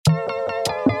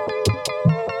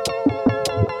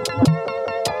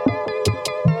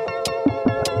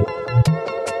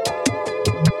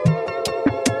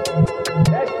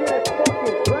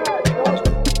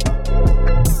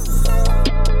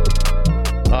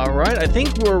right, I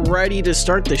think we're ready to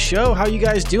start the show. How you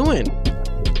guys doing?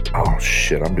 Oh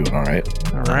shit, I'm doing all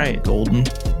right. All right, Golden.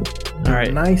 all right,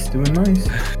 Doing nice.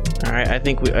 all right. I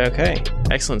think we okay.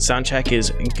 Excellent. Sound check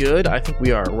is good. I think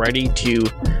we are ready to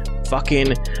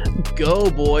fucking go,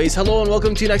 boys. Hello and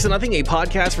welcome to Next to Nothing, a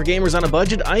podcast for gamers on a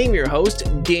budget. I am your host,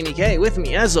 Danny K. With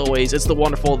me, as always, it's the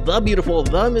wonderful, the beautiful,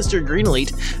 the Mr. Green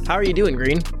Elite. How are you doing,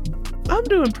 Green? I'm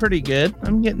doing pretty good.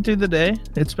 I'm getting through the day.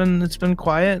 It's been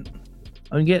quiet.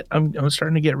 I'm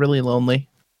starting to get really lonely.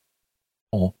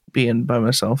 Oh, being by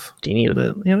myself. Do you need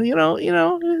But you know,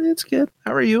 it's good.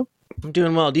 How are you? I'm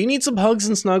doing well. Do you need some hugs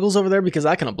and snuggles over there? Because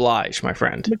I can oblige, my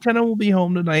friend. McKenna will be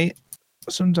home tonight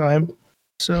sometime.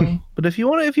 So, but if you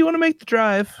want to make the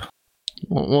drive,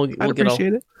 We'll I'd get all,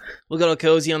 appreciate it. we'll get all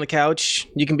cozy on the couch.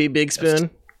 You can be Big Spoon.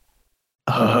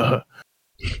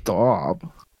 Stop.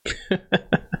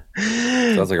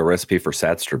 sounds like a recipe for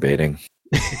satstrubaiting.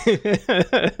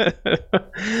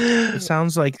 It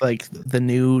sounds like the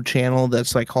new channel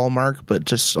that's like Hallmark, but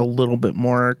just a little bit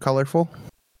more colorful.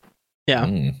 Yeah.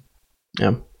 Mm.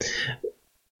 Yeah.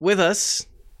 With us,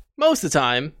 most of the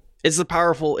time, it's the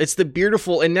powerful, it's the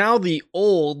beautiful, and now the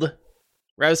old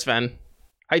Revsven.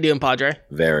 How you doing, Padre?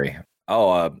 Very.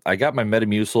 Oh, I got my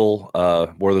Metamucil,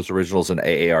 War of those Originals, and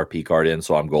AARP card in,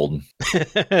 so I'm golden.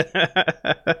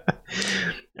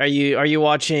 Are you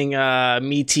watching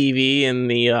Me TV and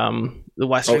the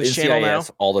Westerns channel now?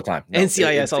 NCIS all the time. No,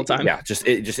 NCIS all the time. Yeah, just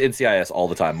NCIS all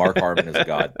the time. Mark Harmon is a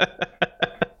god.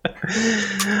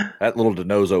 That little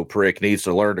DiNozzo prick needs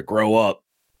to learn to grow up.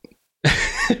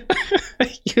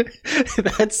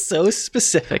 That's so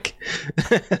specific.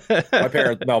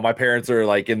 My parents are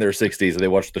like in their 60s and they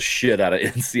watch the shit out of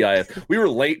NCIS. We were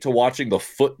late to watching the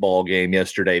football game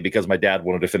yesterday because my dad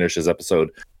wanted to finish his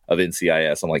episode of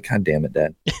NCIS. I'm like, God damn it,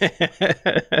 Dad.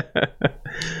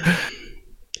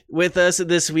 With us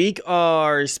this week,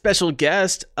 our special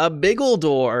guest, a big old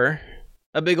door.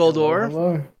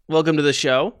 Hello. Welcome to the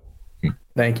show.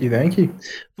 Thank you.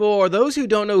 For those who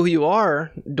don't know who you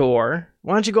are, Door,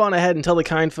 why don't you go on ahead and tell the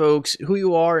kind folks who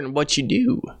you are and what you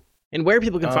do and where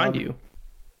people can find you.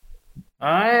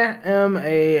 I am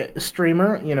a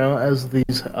streamer, as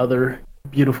these other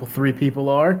beautiful three people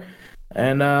are.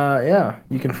 And yeah,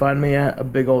 you can find me at a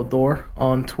big old door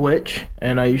on Twitch,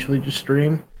 and I usually just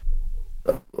stream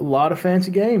a lot of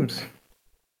fancy games.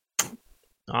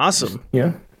 Awesome.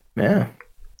 Yeah.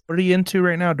 What are you into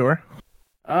right now, Dor?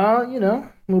 A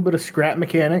little bit of Scrap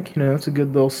Mechanic, it's a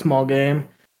good little small game.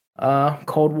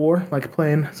 Cold War, like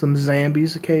playing some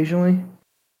zombies occasionally.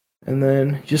 And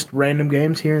then just random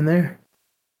games here and there.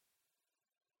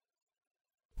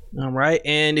 All right.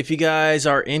 And if you guys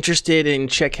are interested in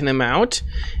checking them out,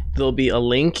 there'll be a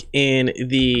link in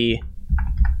the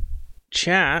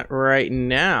chat right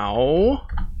now.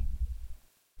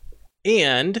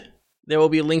 And there will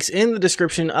be links in the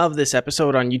description of this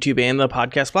episode on YouTube and the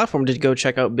podcast platform to go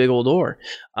check out Big Old Door.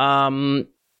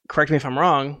 Correct me if I'm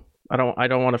wrong. I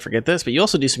don't want to forget this, but you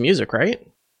also do some music, right?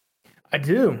 I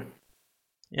do.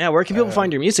 Yeah, where can people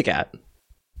find your music at?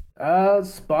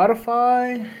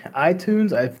 Spotify,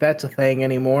 iTunes, if that's a thing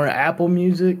anymore, Apple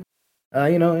Music,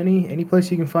 any place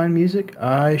you can find music,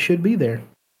 I should be there.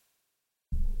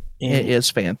 It is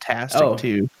fantastic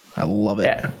too. I love it.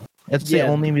 Yeah. It's the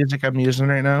only music I'm using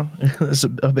right now. It's a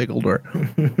big old door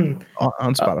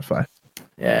on Spotify.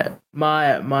 Yeah,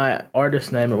 my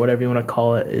artist name or whatever you want to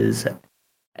call it is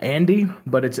Andy,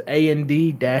 but it's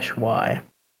AND-Y.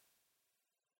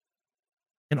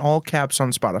 In all caps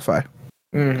on Spotify.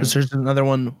 Mm. Because there's another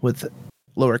one with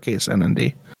lowercase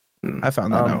NND. I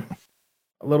found that out.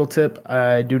 A little tip,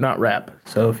 I do not rap.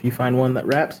 So if you find one that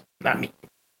raps, not me.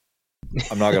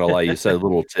 I'm not gonna lie, you said a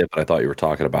little tip, and I thought you were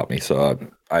talking about me. So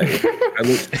I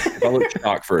looked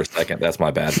shocked for a second. That's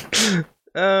my bad.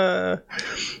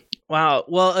 Wow.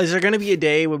 Well, is there going to be a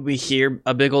day when we hear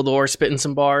a Big Old Door spitting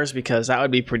some bars? Because that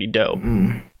would be pretty dope.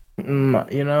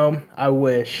 I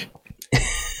wish.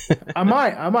 I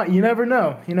might. You never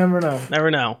know. Never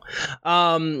know.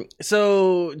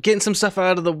 So getting some stuff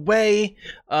out of the way.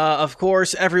 Of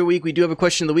course, every week we do have a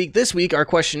question of the week. This week, our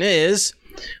question is,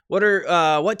 what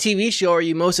TV show are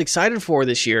you most excited for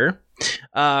this year?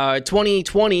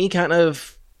 2020 kind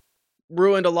of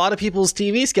ruined a lot of people's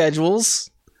TV schedules.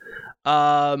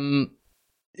 And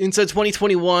so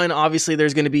 2021, obviously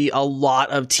there's going to be a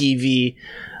lot of TV.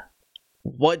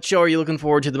 What show are you looking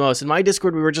forward to the most? In my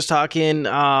Discord, we were just talking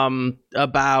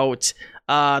about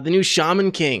the new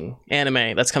Shaman King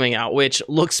anime that's coming out, which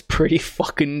looks pretty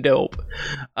fucking dope.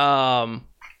 I'm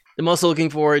also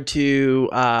looking forward to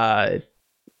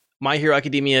My Hero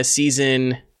Academia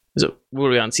season. What are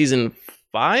we on? Season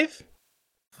 5?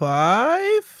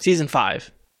 Season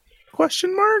 5.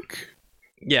 Question mark?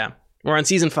 Yeah, we're on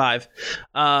season 5.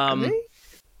 Really?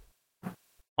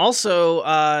 Also,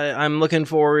 I'm looking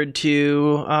forward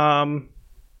to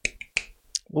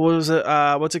what was it?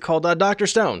 What's it called? Dr.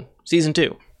 Stone season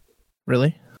 2.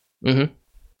 Really? Mm-hmm.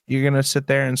 You're gonna sit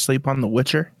there and sleep on The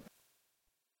Witcher?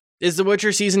 Is The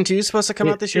Witcher season 2 supposed to come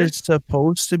out this year? It's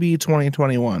supposed to be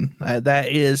 2021. That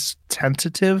is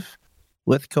tentative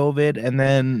with COVID, and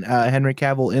then Henry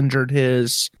Cavill injured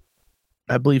his,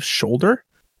 I believe, shoulder.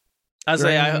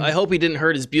 I hope he didn't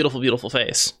hurt his beautiful, beautiful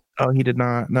face. Oh, he did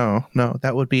not. No,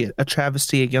 that would be a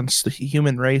travesty against the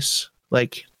human race.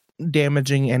 Like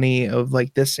damaging any of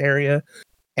like this area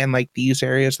and like these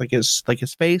areas, like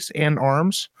his face and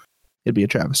arms. It'd be a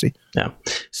travesty. Yeah.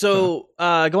 So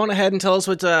go on ahead and tell us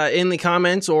what's in the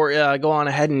comments, or go on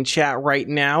ahead and chat right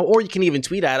now, or you can even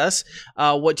tweet at us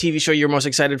what TV show you're most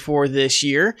excited for this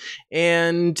year.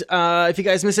 And if you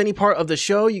guys miss any part of the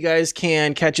show, you guys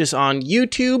can catch us on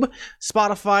YouTube,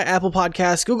 Spotify, Apple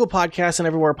Podcasts, Google Podcasts, and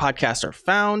everywhere podcasts are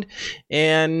found.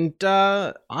 And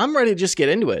I'm ready to just get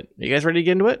into it. Are you guys ready to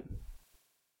get into it?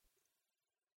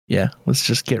 Yeah, let's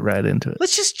just get right into it.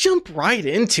 Let's just jump right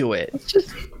into it. Let's just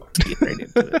get right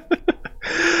into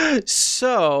it.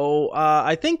 So,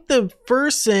 I think the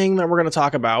first thing that we're going to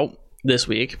talk about this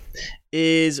week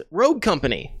is Rogue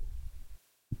Company.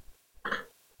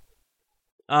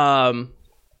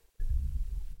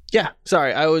 Yeah,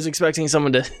 sorry, I was expecting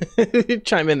someone to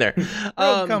chime in there.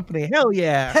 Rogue Company, hell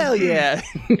yeah. Hell yeah.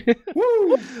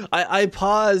 Woo! I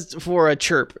paused for a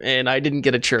chirp, and I didn't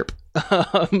get a chirp.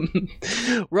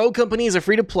 Rogue Company is a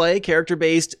free-to-play,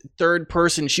 character-based,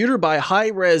 third-person shooter by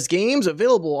Hi-Rez Games,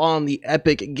 available on the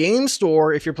Epic Game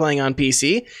Store if you're playing on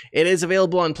PC. It is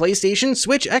available on PlayStation,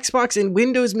 Switch, Xbox, and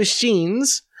Windows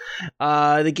machines.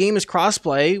 The game is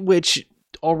crossplay, which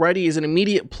already is an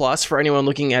immediate plus for anyone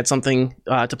looking at something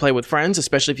to play with friends,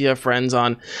 especially if you have friends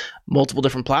on multiple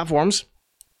different platforms.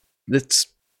 That's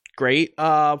great.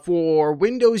 For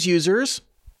Windows users,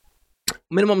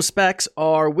 minimum specs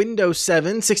are Windows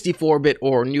 7 64-bit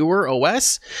or newer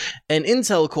OS, an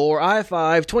Intel Core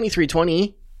i5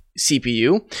 2320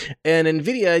 CPU, an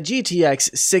NVIDIA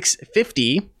GTX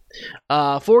 650,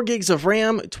 4 gigs of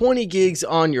RAM, 20 gigs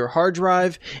on your hard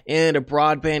drive, and a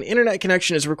broadband internet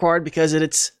connection is required because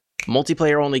it's a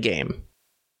multiplayer only game.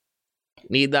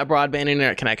 Need that broadband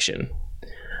internet connection.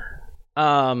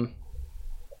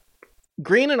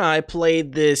 Green and I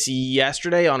played this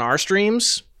yesterday on our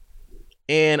streams,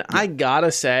 and I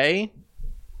gotta say,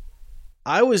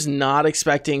 I was not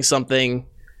expecting something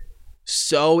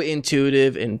so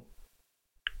intuitive and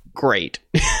great.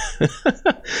 It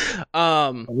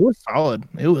was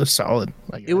solid.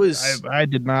 Like, it was. I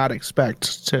did not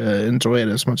expect to enjoy it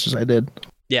as much as I did.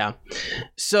 Yeah.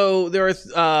 So there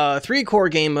are 3 core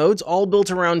game modes, all built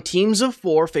around teams of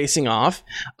 4 facing off.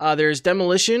 There's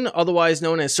Demolition, otherwise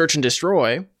known as Search and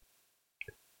Destroy.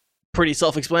 Pretty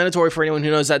self-explanatory for anyone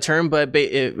who knows that term, but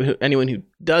anyone who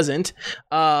doesn't,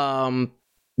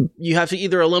 you have to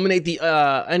either eliminate the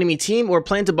enemy team or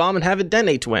plant a bomb and have it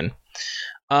detonate to win.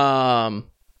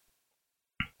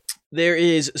 There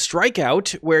is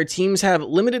Strikeout, where teams have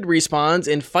limited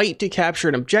respawns and fight to capture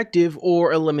an objective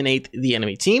or eliminate the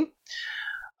enemy team.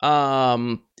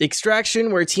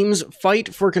 Extraction, where teams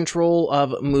fight for control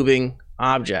of moving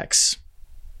objects.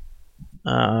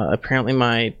 Apparently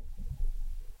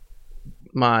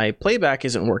my playback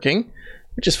isn't working,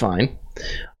 which is fine.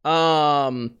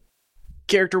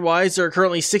 Character-wise, there are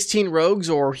currently 16 rogues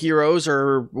or heroes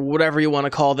or whatever you want to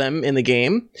call them in the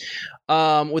game,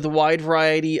 with a wide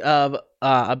variety of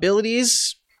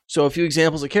abilities. So a few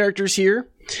examples of characters here.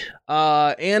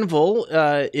 Anvil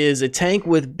is a tank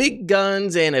with big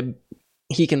guns and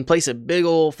he can place a big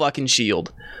old fucking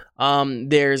shield.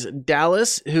 There's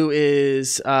Dallas, who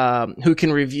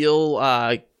can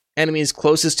reveal enemies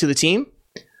closest to the team.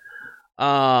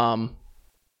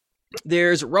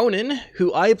 There's Ronan,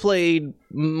 who I played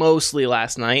mostly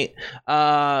last night,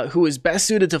 who is best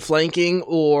suited to flanking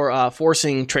or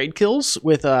forcing trade kills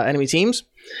with enemy teams.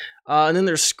 And then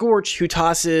there's Scorch, who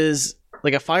tosses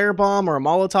like a firebomb or a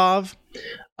Molotov,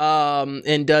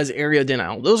 and does area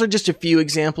denial. Those are just a few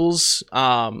examples.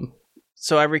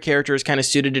 So every character is kind of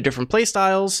suited to different play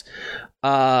styles.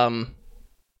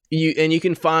 You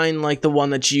can find like the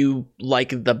one that you like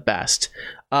the best.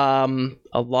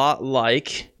 A lot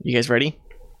like, you guys ready?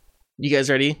 You guys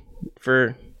ready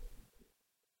for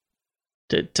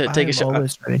to take a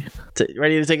shot? Ready.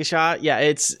 Ready to take a shot? Yeah,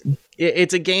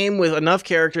 it's a game with enough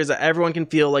characters that everyone can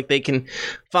feel like they can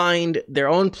find their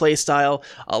own play style.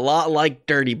 A lot like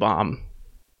Dirty Bomb.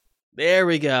 There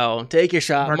we go. Take your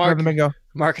shot. Mark it on the bingo.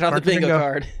 Mark it on the bingo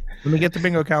card. Let me get the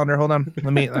bingo calendar. Hold on.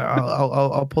 Let me.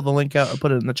 I'll pull the link out. I'll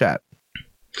put it in the chat.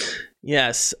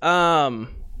 Yes.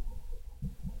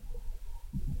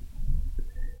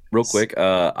 Real quick,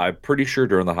 I'm pretty sure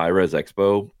during the High Res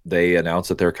Expo they announced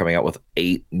that they're coming out with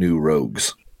 8 new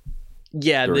rogues.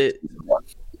 Yeah, during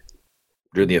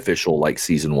the official like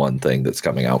season 1 thing that's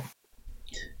coming out.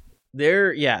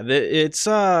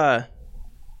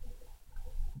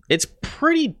 It's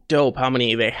pretty dope how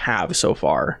many they have so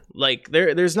far. Like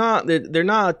they're not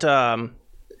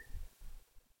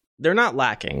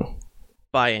lacking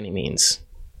by any means.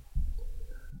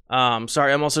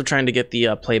 Sorry, I'm also trying to get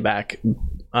the playback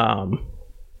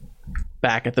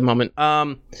back at the moment.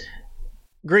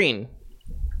 Green,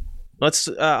 let's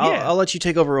I'll let you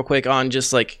take over real quick on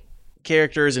just like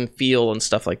characters and feel and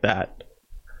stuff like that.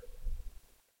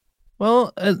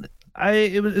 Well,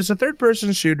 it's a third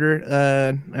person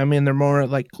shooter. I mean, they're more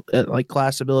like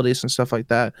class abilities and stuff like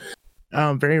that.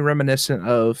 Very reminiscent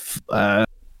of I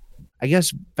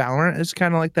guess Valorant is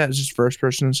kind of like that. It's just first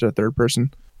person instead of third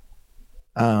person.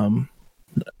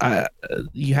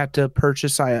 You have to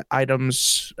purchase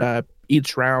items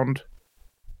each round,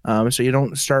 so you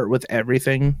don't start with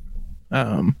everything.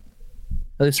 At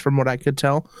least from what I could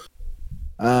tell,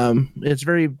 it's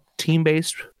very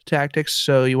team-based tactics.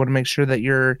 So you want to make sure that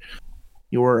you're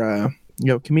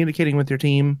communicating with your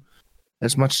team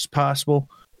as much as possible.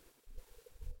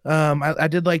 I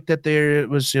did like that there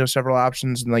was several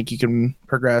options and like you can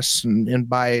progress and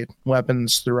buy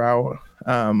weapons throughout.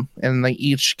 And like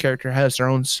each character has their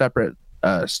own separate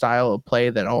style of play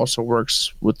that also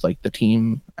works with like the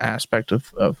team aspect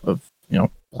of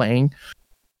playing.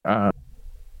 I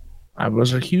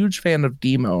was a huge fan of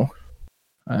Demo.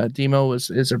 Demo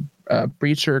is a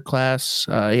breacher class.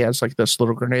 He has like this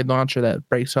little grenade launcher that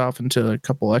breaks off into a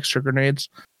couple extra grenades.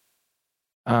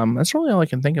 That's really all I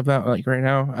can think about like right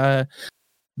now.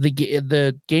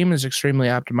 The game is extremely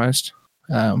optimized.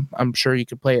 I'm sure you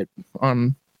could play it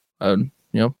on a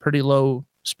pretty low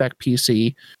spec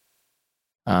PC.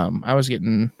 I was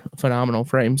getting phenomenal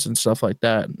frames and stuff like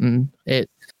that, and it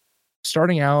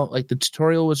starting out like the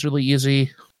tutorial was really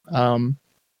easy.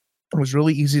 It was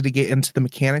really easy to get into the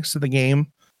mechanics of the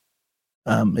game.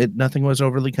 Nothing was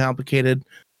overly complicated.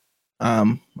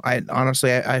 I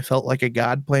honestly felt like a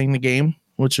god playing the game,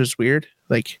 which was weird.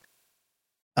 Like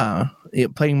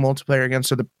playing multiplayer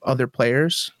against other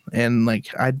players, and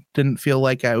like I didn't feel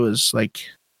like I was like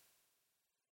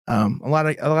a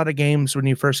lot of games when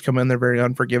you first come in, they're very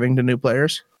unforgiving to new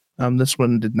players. This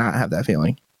one did not have that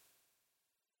feeling.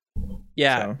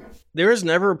 Yeah. So. There was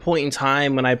never a point in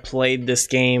time when I played this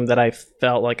game that I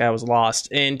felt like I was lost.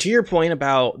 And to your point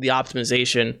about the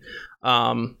optimization,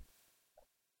 my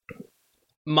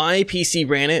PC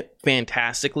ran it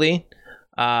fantastically,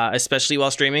 especially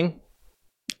while streaming.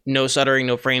 No stuttering,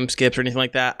 no frame skips or anything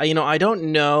like that. I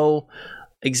don't know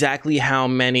exactly how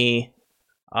many,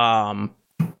 how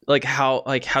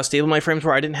stable my frames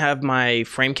were. I didn't have my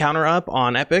frame counter up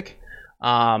on Epic,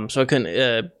 so I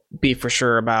couldn't be for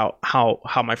sure about how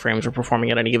my frames were performing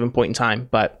at any given point in time.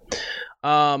 But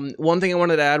one thing I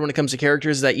wanted to add when it comes to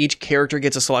characters is that each character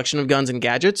gets a selection of guns and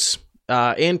gadgets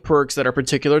and perks that are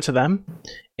particular to them.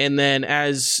 And then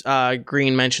as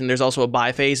Green mentioned, there's also a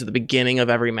buy phase at the beginning of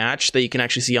every match that you can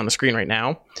actually see on the screen right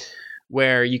now,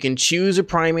 where you can choose a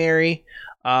primary,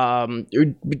 or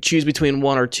choose between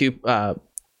one of two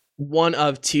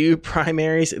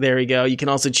primaries. There we go. You can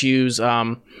also choose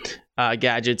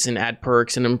gadgets and add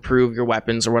perks and improve your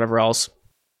weapons or whatever else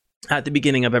at the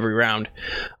beginning of every round.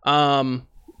 Like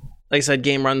I said,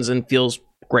 game runs and feels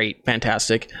great,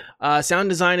 fantastic. Sound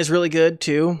design is really good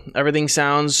too. Everything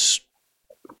sounds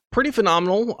pretty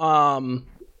phenomenal.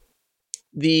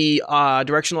 The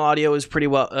directional audio is pretty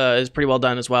well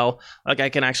done as well. Like I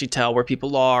can actually tell where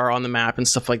people are on the map and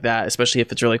stuff like that, especially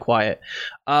if it's really quiet.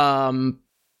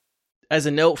 As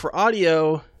a note for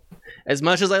audio, as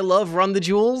much as I love Run the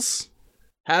Jewels,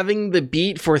 having the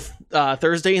beat for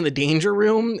Thursday in the Danger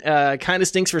Room kind of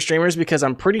stinks for streamers because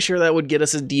I'm pretty sure that would get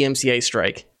us a DMCA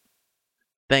strike.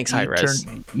 Thanks, Hi-Res.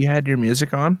 You had your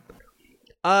music on?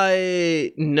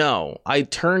 No, I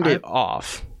turned it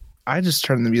off. I just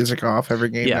turn the music off every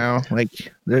game now.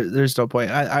 Like there's no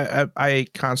point. I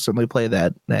constantly play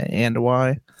that and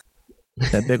why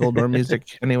that big old door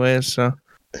music anyways. So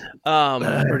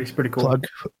pretty cool. Plug,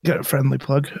 got a friendly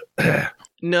plug.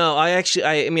 No, I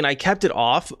kept it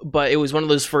off, but it was one of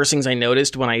those first things I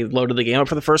noticed when I loaded the game up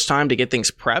for the first time to get things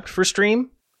prepped for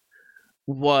stream.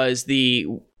 Was the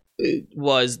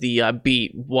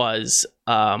beat was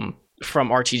from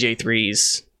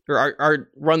RTJ3's or our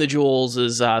Run the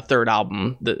Jewels' third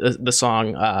album, the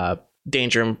song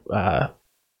Danger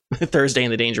Thursday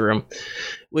in the Danger Room,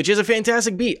 which is a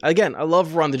fantastic beat. Again, I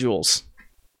love Run the Jewels,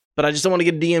 but I just don't want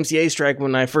to get a DMCA strike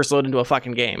when I first load into a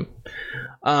fucking game.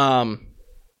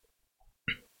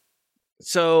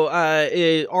 So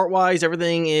art-wise,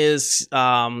 everything is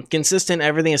consistent.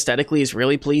 Everything aesthetically is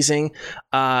really pleasing.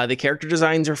 The character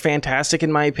designs are fantastic,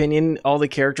 in my opinion. All the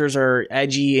characters are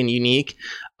edgy and unique,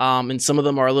 and some of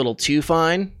them are a little too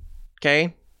fine.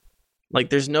 Okay, like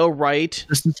there's no right.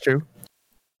 This is true.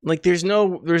 Like there's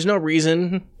no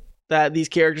reason that these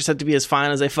characters have to be as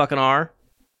fine as they fucking are.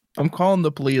 I'm calling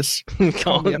the police.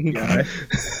 Call the FBI.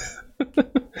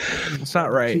 It's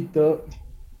not right. Cheeked up.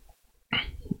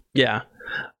 Yeah.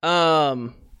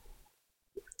 So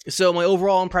my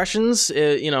overall impressions,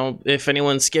 if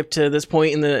anyone skipped to this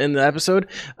point in the episode,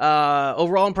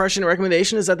 overall impression and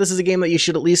recommendation is that this is a game that you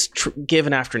should at least give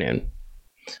an afternoon.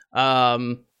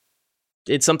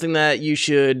 It's something that you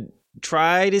should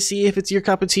try to see if it's your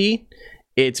cup of tea.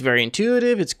 It's very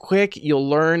intuitive. It's quick. You'll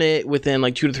learn it within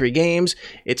like 2 to 3 games.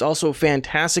 It's also a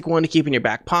fantastic one to keep in your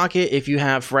back pocket if you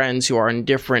have friends who are on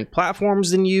different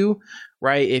platforms than you,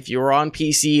 right? If you're on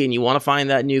PC and you want to find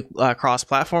that new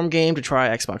cross-platform game to try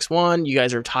Xbox One, you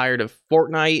guys are tired of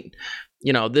Fortnite,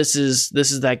 this is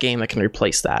that game that can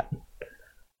replace that.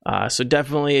 So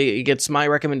definitely it gets my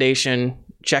recommendation.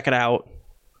 Check it out.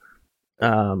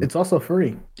 It's also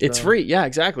free. It's free. Yeah,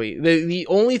 exactly. The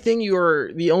only thing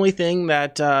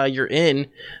that you're in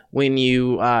when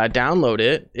you download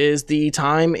it is the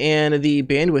time and the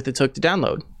bandwidth it took to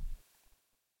download.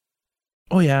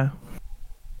 Oh yeah.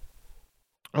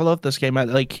 I love this game.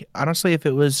 Honestly, if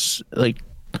it was like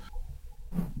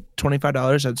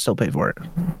 $25, I'd still pay for it.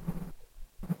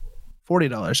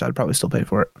 $40, I'd probably still pay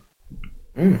for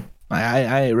it.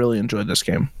 I really enjoyed this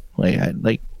game.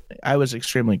 I was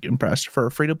extremely impressed for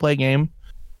a free-to-play game.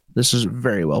 This is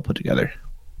very well put together.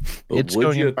 But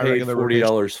would you have paid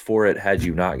 $40 for it had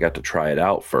you not got to try it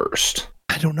out first?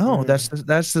 I don't know. That's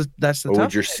the or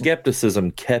would your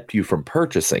skepticism kept you from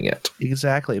purchasing it?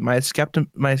 Exactly. My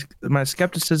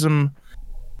skepticism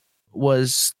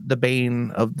was the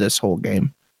bane of this whole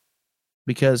game,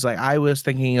 because I was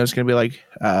thinking it was going to be like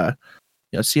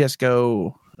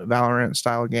CS:GO, Valorant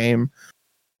style game.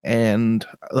 And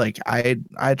I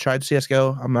tried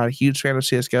CS:GO. I'm not a huge fan of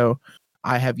CS:GO.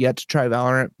 I have yet to try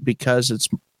Valorant because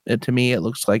to me it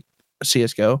looks like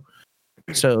CS:GO.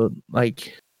 So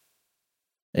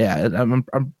yeah, I'm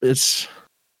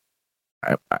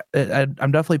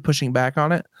definitely pushing back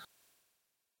on it.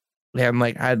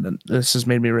 And this has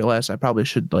made me realize I probably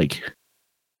should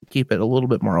keep it a little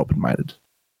bit more open-minded,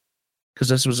 because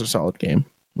this was a solid game.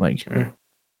 I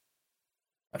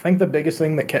think the biggest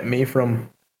thing that kept me from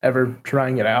ever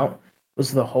trying it out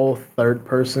was the whole third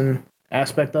person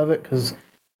aspect of it, because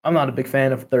I'm not a big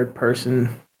fan of third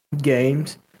person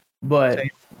games, but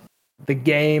the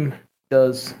game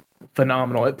does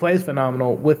phenomenal. It plays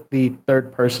phenomenal with the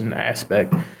third person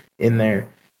aspect in there.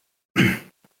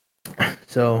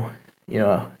 So,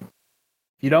 if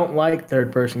you don't like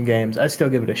third person games, I'd still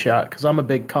give it a shot, because I'm a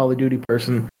big Call of Duty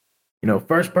person,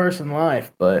 first person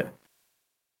life, but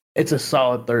it's a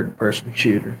solid third person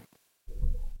shooter.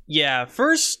 Yeah,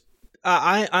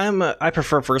 I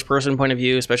prefer first person point of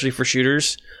view, especially for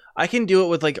shooters. I can do it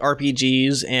with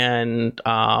RPGs and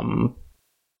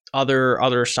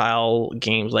other style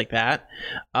games like that.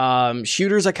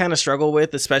 Shooters I kind of struggle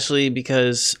with, especially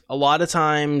because a lot of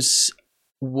times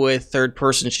with third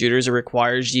person shooters it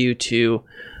requires you to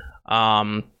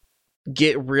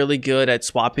get really good at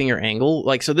swapping your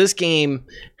angle. So this game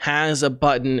has a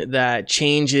button that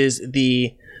changes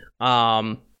the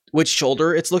which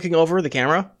shoulder it's looking over the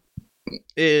camera.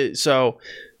 So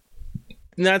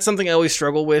that's something I always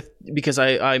struggle with, because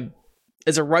I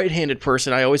as a right-handed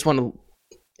person, I always want to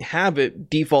have it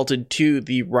defaulted to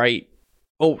the right,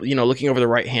 looking over the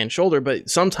right-hand shoulder, but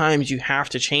sometimes you have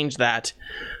to change that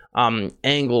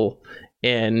angle,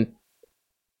 and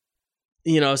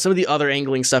some of the other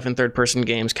angling stuff in third-person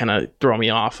games kind of throw me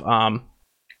off.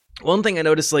 One thing I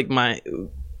noticed, my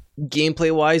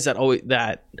gameplay wise,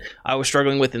 that I was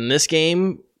struggling with in this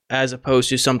game as opposed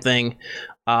to something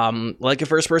like a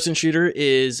first person shooter,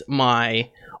 is my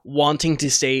wanting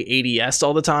to stay ADS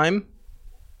all the time,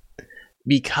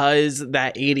 because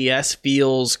that ADS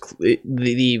feels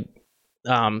the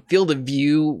field of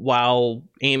view while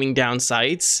aiming down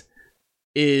sights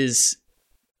is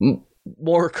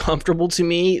more comfortable to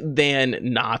me than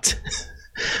not.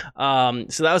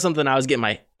 So that was something I was getting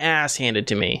my ass handed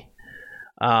to me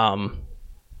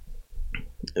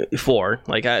for.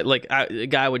 A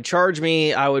guy would charge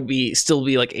me, I would still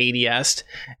be ADS'd,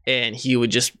 and he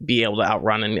would just be able to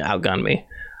outrun and outgun me.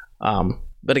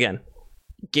 But again,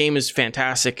 game is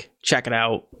fantastic. check it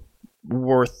out.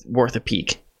 Worth a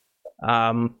peek.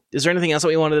 Is there anything else that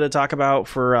we wanted to talk about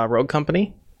for Rogue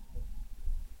Company?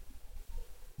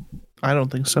 I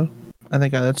don't think so. I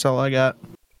think that's all I got.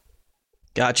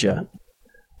 Gotcha.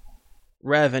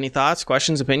 Rev, any thoughts,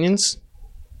 questions, opinions?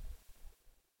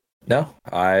 No,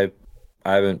 I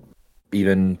haven't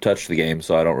even touched the game,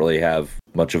 so I don't really have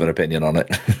much of an opinion on it.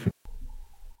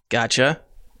 Gotcha.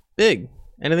 Big.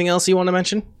 Anything else you want to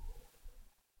mention?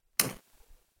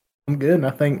 I'm good. I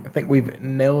think we've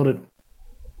nailed it.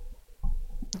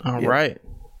 All right.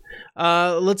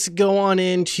 Let's go on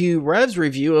into Rev's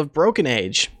review of Broken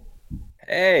Age.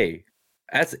 Hey,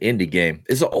 that's an indie game.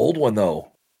 It's an old one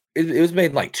though. It was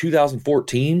made in like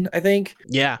 2014, I think.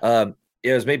 Yeah.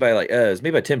 It was made by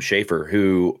Tim Schafer,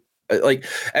 who like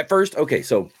at first. Okay,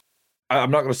 so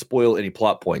I'm not going to spoil any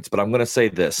plot points, but I'm going to say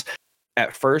this.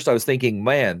 At first, I was thinking,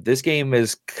 man, this game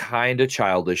is kind of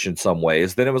childish in some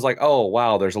ways. Then it was like, oh,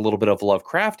 wow, there's a little bit of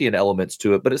Lovecraftian elements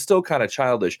to it, but it's still kind of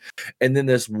childish. And then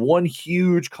this one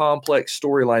huge complex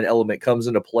storyline element comes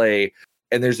into play,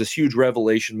 and there's this huge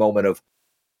revelation moment of,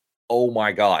 oh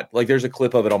my God. Like there's a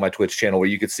clip of it on my Twitch channel where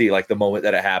you could see like the moment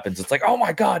that it happens. It's like, oh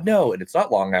my God, no. And it's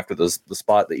not long after the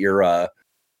spot that you're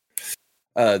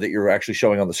actually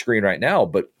showing on the screen right now.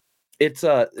 But it's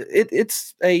a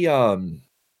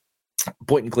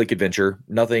point and click adventure,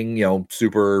 nothing,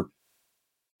 super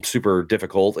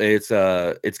difficult. It's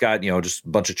got, just a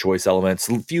bunch of choice elements,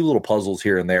 a few little puzzles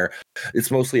here and there. It's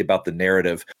mostly about the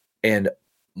narrative, and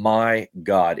my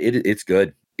God, it's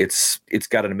good. It's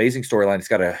got an amazing storyline. It's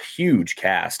got a huge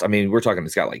cast. I mean, we're talking,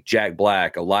 it's got like Jack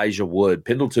Black, Elijah Wood,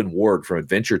 Pendleton Ward from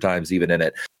Adventure Times, even in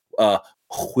it.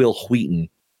 Will Wheaton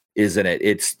is in it.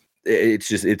 It's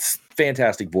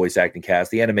fantastic voice acting cast.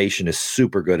 The animation is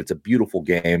super good. It's a beautiful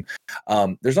game.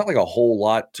 There's not like a whole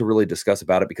lot to really discuss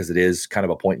about it because it is kind of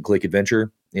a point and click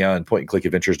adventure, and point and click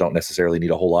adventures don't necessarily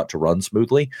need a whole lot to run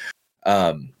smoothly.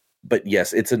 But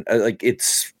yes, it's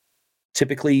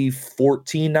typically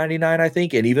 $14.99, I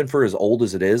think. And even for as old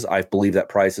as it is, I believe that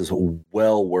price is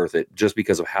well worth it just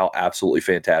because of how absolutely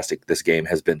fantastic this game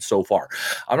has been so far.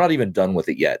 I'm not even done with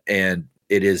it yet. And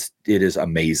it is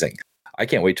amazing. I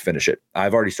can't wait to finish it.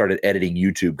 I've already started editing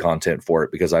YouTube content for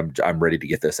it because I'm ready to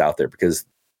get this out there because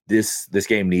this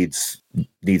game needs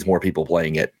more people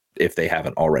playing it if they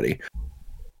haven't already.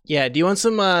 Yeah. Do you want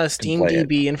some Steam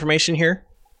DB information here?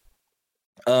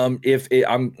 Hold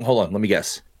on, let me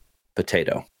guess.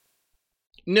 Potato.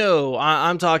 No,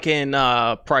 I'm talking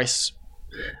price.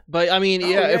 But I mean,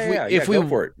 if we go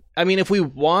for it. I mean, if we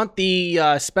want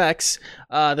the specs,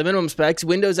 the minimum specs,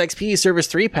 Windows XP Service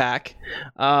 3 pack,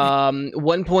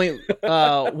 1.7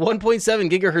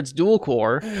 gigahertz dual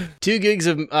core, 2 gigs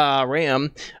of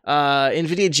RAM,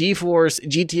 NVIDIA GeForce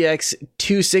GTX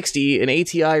 260, an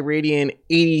ATI Radeon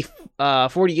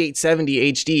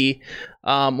 4870 HD,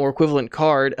 or equivalent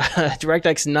card,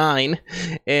 DirectX 9,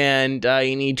 and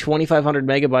you need 2,500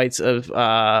 megabytes of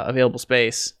available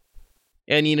space.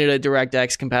 And you need a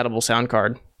DirectX compatible sound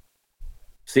card.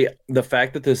 See, the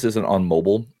fact that this isn't on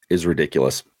mobile is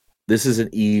ridiculous. This is an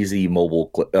easy mobile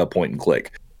point and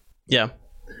click. Yeah.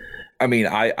 I mean,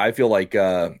 I feel like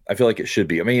it should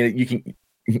be. I mean, you can.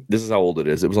 This is how old it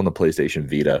is. It was on the PlayStation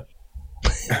Vita.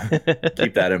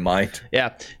 Keep that in mind.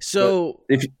 Yeah. So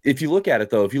but if you look at it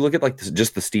though, if you look at like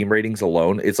just the Steam ratings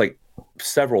alone, it's like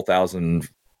several thousand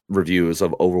reviews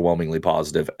of overwhelmingly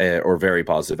positive or very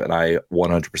positive, and I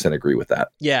 100% agree with that.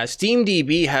 Yeah, Steam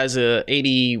DB has a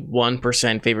 81%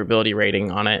 favorability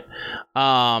rating on it,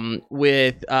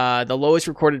 with the lowest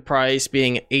recorded price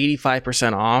being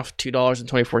 85% off,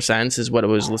 $2.24 is what it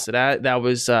was listed at. That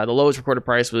was the lowest recorded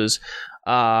price was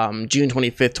June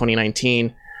 25th,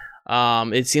 2019.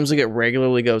 It seems like it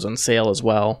regularly goes on sale as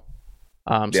well.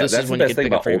 So yeah, that's the best thing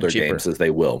about older games is they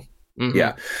will. Mm-hmm.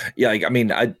 Yeah. Like, I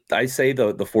mean, I say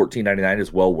the $14.99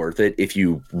 is well worth it if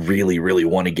you really, really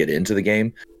want to get into the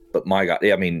game. But my God,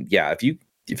 I mean, yeah, if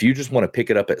you just want to pick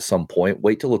it up at some point,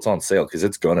 wait till it's on sale because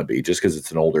it's gonna be just because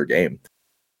it's an older game.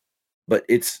 But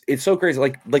it's so crazy,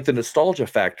 like the nostalgia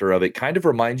factor of it kind of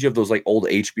reminds you of those like old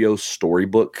HBO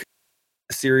storybook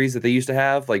series that they used to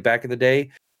have like back in the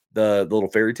day, the little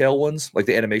fairy tale ones. Like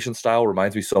the animation style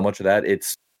reminds me so much of that.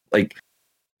 It's like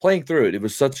playing through it. It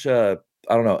was such a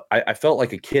I don't know. I felt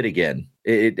like a kid again.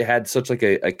 It had such like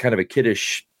a kind of a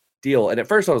kiddish deal. And at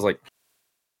first I was like,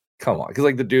 come on. Because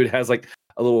like the dude has like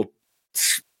a little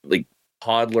like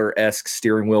toddler-esque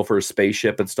steering wheel for a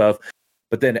spaceship and stuff.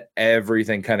 But then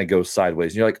everything kind of goes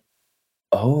sideways. And you're like,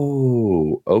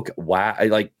 oh, okay. Wow. I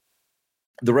like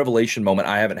the revelation moment.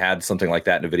 I haven't had something like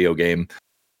that in a video game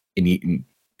in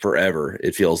forever.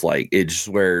 It feels like it's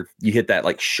where you hit that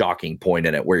like shocking point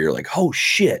in it where you're like, oh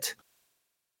shit.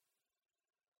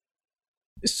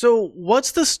 So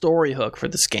what's the story hook for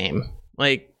this game?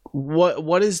 Like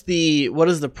what is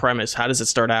the premise? How does it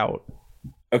start out?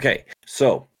 Okay,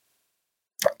 so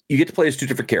you get to play as two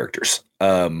different characters.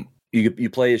 You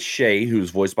play as Shay,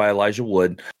 who's voiced by Elijah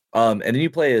Wood, and then you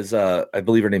play as I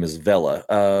believe her name is Vela.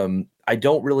 I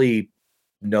don't really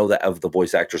know that of the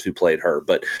voice actors who played her,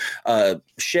 but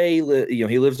Shay,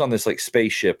 he lives on this like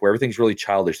spaceship where everything's really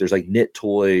childish. There's like knit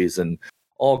toys and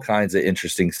all kinds of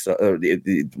interesting stuff.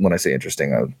 When I say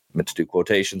interesting, I meant to do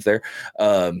quotations there.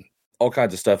 All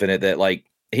kinds of stuff in it that like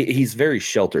he's very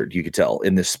sheltered, you could tell,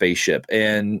 in this spaceship,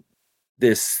 and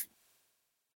this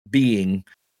being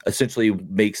essentially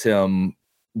makes him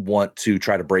want to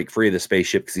try to break free of the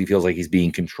spaceship because he feels like he's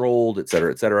being controlled, et cetera,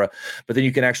 et cetera. But then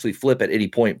you can actually flip at any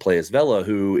point, play as Vela,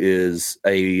 who is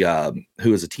a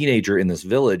teenager in this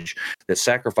village that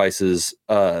sacrifices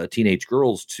teenage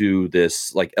girls to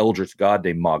this like eldritch god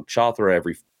named Mog Chothra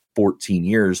every 14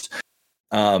 years.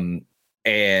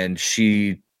 And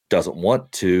she doesn't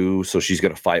want to, so she's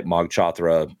going to fight Mog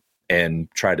Chothra and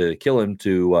try to kill him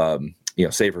to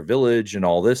save her village and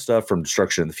all this stuff from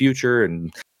destruction in the future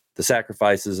and the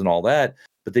sacrifices and all that.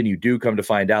 But then you do come to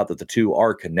find out that the two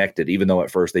are connected, even though at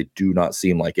first they do not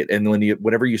seem like it. And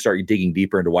whenever you start digging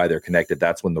deeper into why they're connected,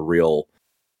 that's when the real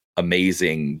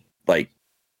amazing, like,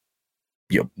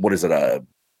 what is it?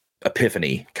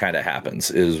 Epiphany kind of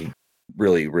happens. Is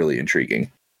really, really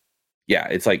intriguing. Yeah.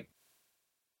 It's like,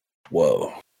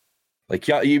 whoa. Like,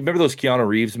 you remember those Keanu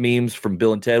Reeves memes from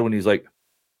Bill and Ted when he's like,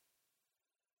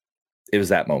 it was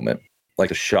that moment, like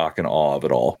the shock and awe of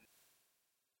it all.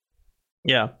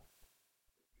 Yeah.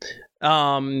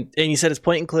 And you said it's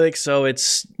point and click, so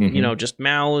it's just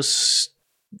mouse,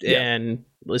 and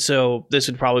so this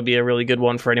would probably be a really good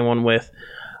one for anyone with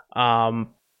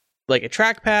like a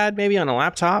trackpad, maybe on a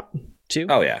laptop too.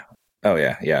 Oh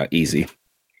yeah, easy.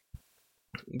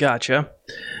 Gotcha.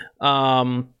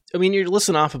 I mean, you're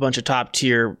listing off a bunch of top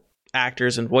tier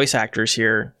actors and voice actors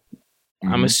here.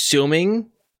 Mm-hmm. I'm assuming,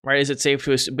 right? Is it safe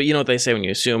to assume? But you know what they say when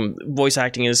you assume voice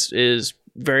acting is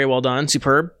very well done,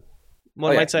 superb.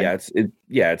 One might say.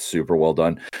 Yeah, it's super well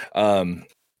done. And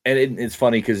it's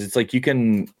funny because it's like you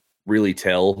can really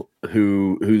tell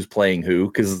who's playing who,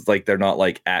 because like they're not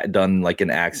like done like in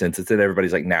accents. It's in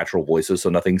everybody's like natural voices, so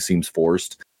nothing seems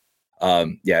forced.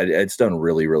 It's done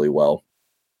really, really well.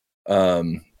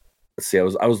 Let's see. I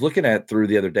was looking through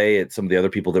the other day at some of the other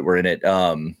people that were in it.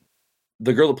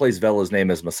 The girl that plays Vela's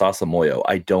name is Masasa Moyo.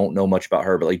 I don't know much about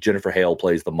her, but like Jennifer Hale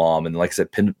plays the mom, and like I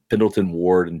said, Pendleton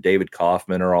Ward and David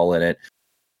Kaufman are all in it.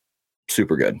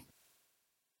 Super good.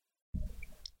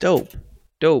 Dope.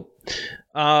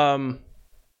 How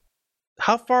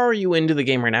far are you into the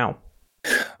game right now?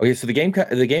 Okay, so the game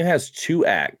has 2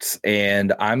 acts,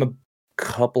 and I'm a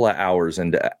couple of hours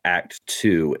into Act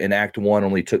 2, and Act 1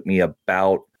 only took me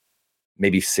about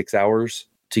maybe 6 hours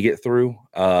to get through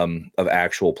of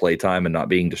actual playtime and not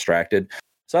being distracted.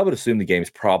 So I would assume the game's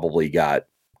probably got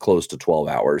close to 12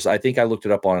 hours. I think I looked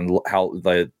it up on how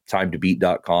the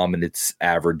timetobeat.com, and its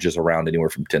average is around anywhere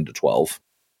from 10 to 12.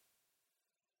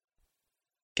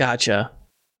 Gotcha.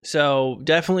 So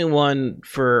definitely one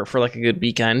for like a good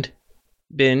weekend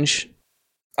binge.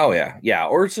 Oh yeah.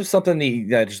 Or it's just something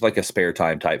that just like a spare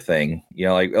time type thing.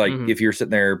 Like if you're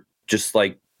sitting there just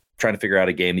like trying to figure out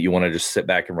a game that you want to just sit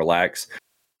back and relax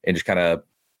and just kind of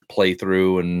play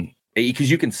through, and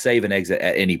because you can save and exit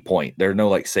at any point. There are no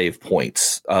like save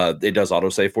points. It does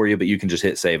autosave for you, but you can just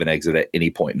hit save and exit at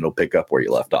any point and it'll pick up where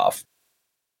you left off.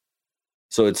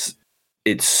 So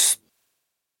it's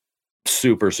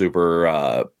super,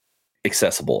 super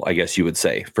accessible, I guess you would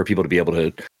say, for people to be able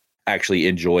to actually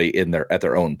enjoy at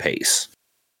their own pace.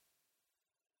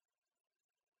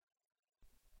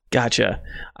 Gotcha.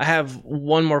 I have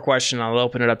one more question. I'll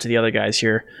open it up to the other guys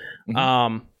here.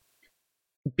 Mm-hmm.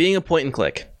 Being a point and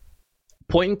clicks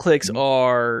mm-hmm.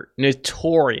 are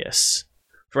notorious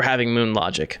for having moon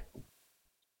logic.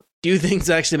 Do things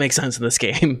actually make sense in this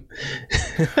game?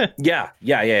 Yeah.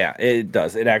 It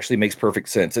does. It actually makes perfect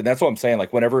sense. And that's what I'm saying.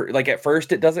 Like whenever, like at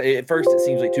first it doesn't, at first it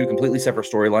seems like 2 completely separate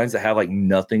storylines that have like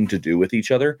nothing to do with each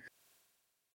other.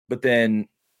 But then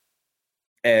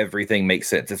everything makes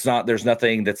sense. There's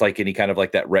nothing that's like any kind of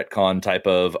like that retcon type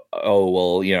of,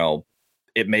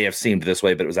 it may have seemed this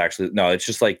way, but it was actually, no, it's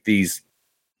just like these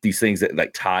things that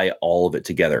like tie all of it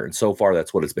together. And so far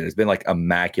that's what it's been. It's been like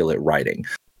immaculate writing.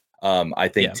 I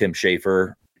think Tim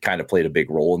Schafer kind of played a big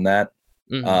role in that.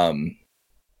 Mm-hmm.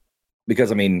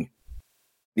 Because I mean,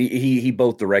 he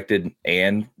both directed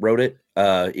and wrote it.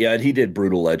 And he did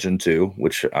Brutal Legend too,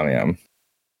 which I mean,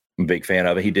 I'm a big fan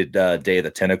of it. He did Day of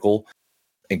the Tentacle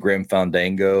and Grim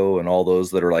Fandango and all those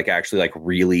that are like actually like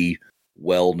really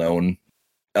well known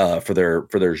for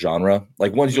their genre.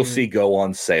 Like ones you'll see go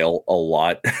on sale a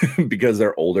lot because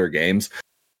they're older games.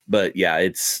 But yeah,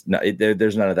 it's not,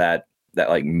 there's none of that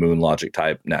like Moon Logic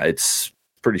type. No, it's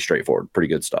pretty straightforward, pretty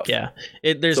good stuff. Yeah,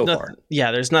 there's So nothing. far.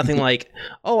 Yeah, there's nothing like,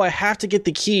 oh, I have to get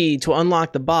the key to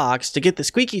unlock the box to get the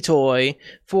squeaky toy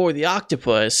for the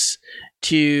octopus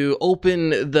to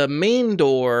open the main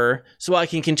door so I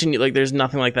can continue. Like, there's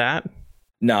nothing like that.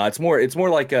 No, it's more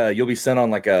like you'll be sent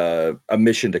on like a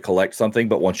mission to collect something,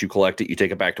 but once you collect it, you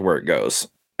take it back to where it goes,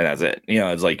 and that's it. You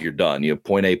know, it's like you're done. You have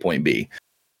point A, point B.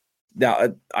 Now,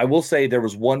 I will say there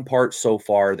was one part so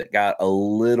far that got a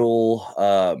little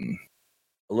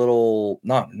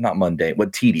not mundane,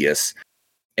 but tedious.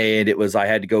 And it was I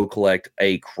had to go collect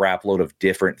a crap load of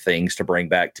different things to bring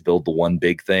back to build the one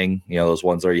big thing. You know, those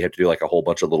ones where you have to do like a whole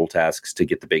bunch of little tasks to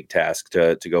get the big task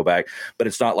to go back. But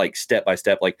it's not like step by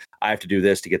step, like I have to do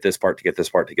this to get this part, to get this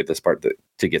part, to get this part,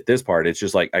 to get this part. It's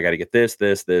just like I got to get this,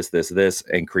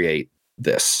 and create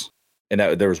this. And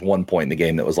there was one point in the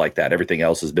game that was like that. Everything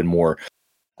else has been more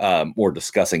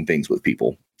discussing things with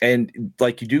people. And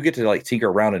like you do get to like tinker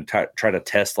around and try to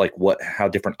test like how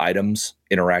different items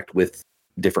interact with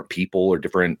different people or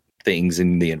different things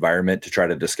in the environment to try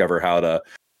to discover how to,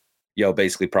 you know,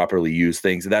 basically properly use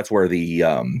things. And that's where the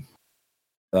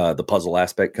puzzle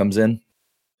aspect comes in.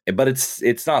 But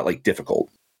it's not like difficult.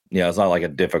 You know, it's not like a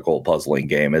difficult puzzling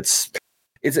game. It's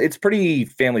pretty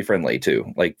family friendly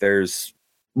too. Like there's,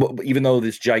 even though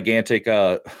this gigantic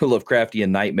Lovecraftian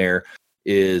nightmare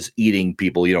is eating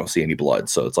people, you don't see any blood.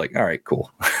 So it's like, all right,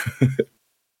 cool.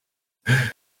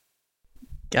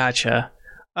 Gotcha.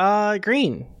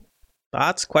 Green,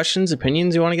 thoughts, questions,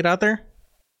 opinions you want to get out there?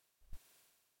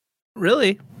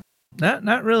 Really?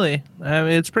 Not really. I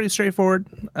mean, it's pretty straightforward.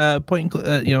 Point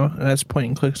and you know, as point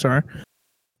and clicks are.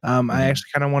 I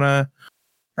actually kind of want to.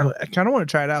 I kind of want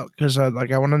to try it out because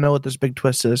like I want to know what this big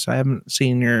twist is. I haven't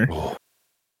seen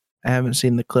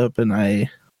the clip, and I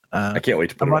can't wait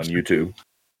to put it on YouTube.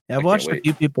 Yeah, I've watched a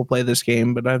few people play this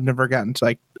game, but I've never gotten to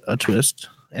like a twist,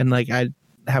 and like I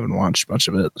haven't watched much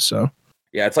of it. So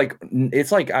yeah, it's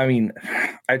like I mean,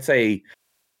 I'd say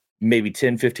maybe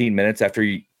 10-15 minutes after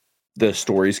the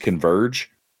stories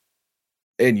converge,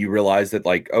 and you realize that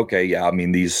like, okay, yeah, I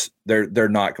mean they're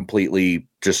not completely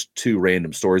just two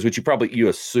random stories, which you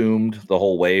assumed the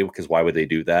whole way, because why would they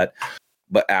do that?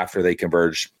 But after they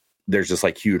converge, there's this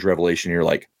like huge revelation. You're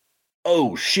like,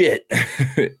 oh shit.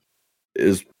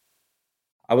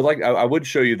 I would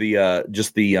show you the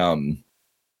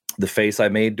face I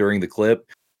made during the clip,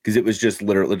 because it was just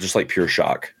literally just like pure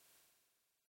shock.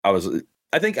 I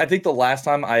think the last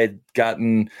time I had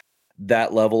gotten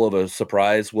that level of a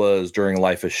surprise was during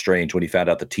Life is Strange, when he found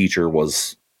out the teacher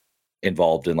was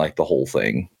involved in like the whole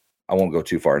thing. I won't go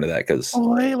too far into that because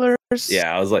spoilers.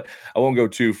 Yeah, I was like, I won't go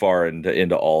too far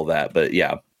into all that, but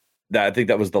yeah, I think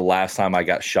that was the last time I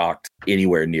got shocked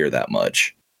anywhere near that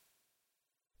much.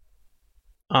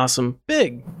 Awesome.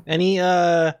 Big. Any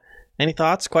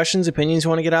thoughts, questions, opinions you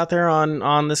want to get out there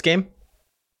on this game?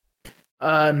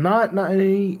 Not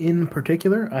any in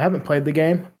particular. I haven't played the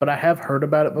game, but I have heard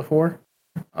about it before.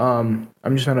 I'm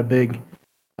just not a big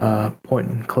point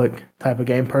and click type of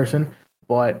game person.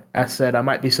 But as said, I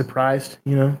might be surprised,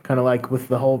 you know, kind of like with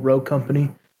the whole Rogue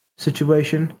Company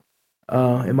situation.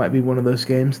 It might be one of those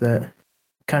games that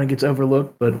kind of gets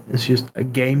overlooked, but it's just a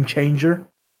game changer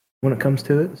when it comes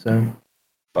to it. So,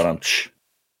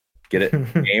 get it?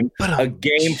 A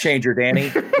game changer, Danny.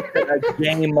 A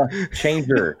game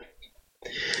changer.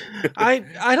 I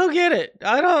don't get it.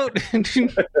 I don't.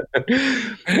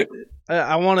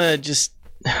 I want to just.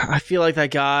 I feel like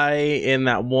that guy in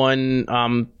that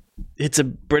one. It's a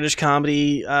British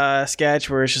comedy sketch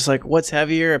where it's just like, what's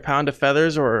heavier, a pound of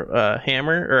feathers or a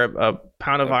hammer, or a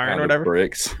pound of iron or whatever?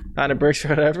 Pound of bricks or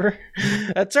whatever.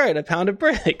 That's right, a pound of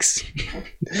bricks.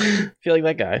 Feel like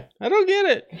that guy. I don't get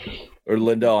it. Or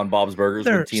Linda on Bob's Burgers,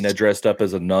 when Tina dressed up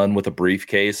as a nun with a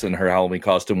briefcase and her Halloween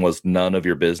costume was none of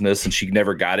your business, and she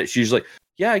never got it. She's like,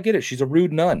 yeah, I get it. She's a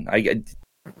rude nun. I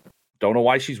don't know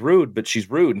why she's rude, but she's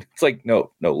rude. It's like,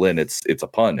 no, Lynn, it's a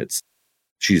pun.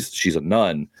 She's a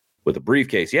nun with a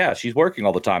briefcase. Yeah, she's working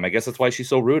all the time. I guess that's why she's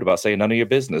so rude about saying none of your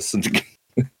business.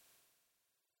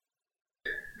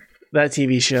 That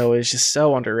TV show is just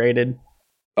so underrated.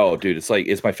 Oh, dude,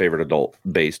 it's my favorite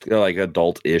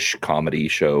adult-ish comedy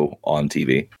show on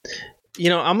TV. You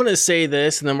know, I'm gonna say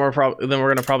this, and then we're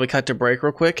gonna probably cut to break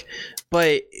real quick.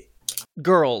 But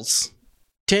girls,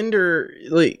 Tinder,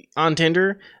 like on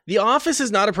Tinder, The Office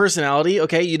is not a personality.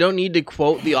 Okay, you don't need to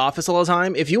quote The Office all the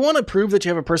time. If you want to prove that you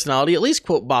have a personality, at least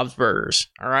quote Bob's Burgers.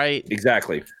 All right.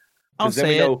 Exactly. I'll Then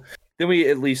say it. Then we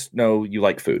at least know you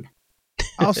like food.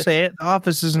 I'll say it. The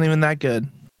Office isn't even that good.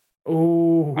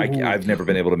 Ooh. I've never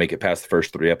been able to make it past the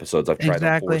first 3 episodes. I've tried on 4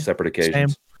 Exactly. separate occasions. Same.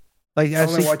 Like I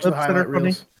only see watch the clips that are highlight funny.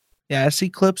 reels. Yeah, I see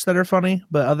clips that are funny,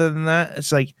 but other than that,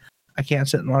 it's like I can't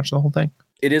sit and watch the whole thing.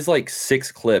 It is like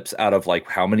 6 clips out of like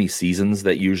how many seasons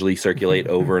that usually circulate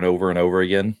over and over and over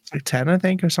again. It's like 10, I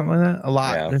think, or something like that. A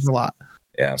lot. Yeah. There's a lot.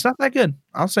 Yeah. It's not that good.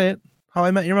 I'll say it. How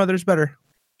I Met Your Mother's better.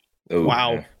 Oh,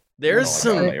 Wow. yeah. There's I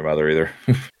don't like your mother either.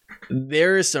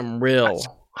 there is some real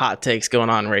hot takes going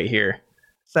on right here.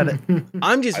 Said it.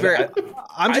 I'm just very.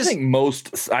 I'm I just. think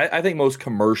most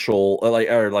commercial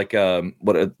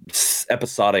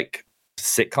episodic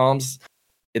sitcoms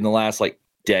in the last like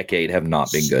decade have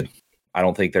not been good. I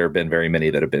don't think there have been very many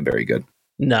that have been very good.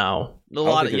 No, a I don't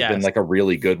lot think of there's been like a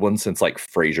really good one since like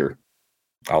Frasier.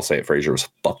 I'll say it. Frasier was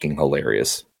fucking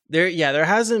hilarious. there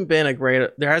hasn't been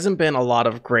a lot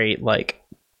of great like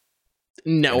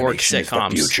network Animation is the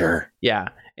sitcoms. future. Yeah,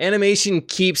 animation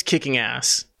keeps kicking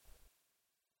ass.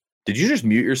 Did you just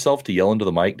mute yourself to yell into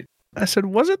the mic? I said,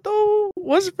 was it though?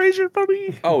 Was Frasier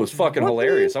funny? Oh, it was fucking What?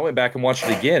 hilarious. I went back and watched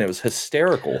it again. It was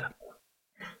hysterical.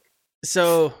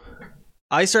 So,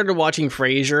 I started watching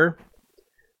Frasier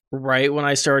right when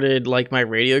I started like my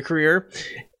radio career,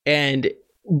 and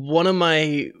one of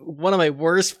my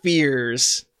worst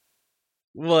fears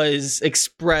was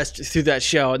expressed through that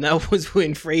show, and that was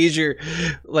when Frasier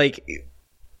like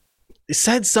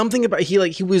said something about he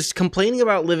was complaining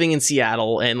about living in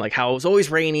Seattle and like how it was always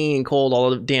rainy and cold all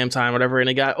the damn time, whatever, and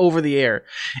it got over the air,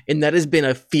 and that has been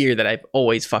a fear that I've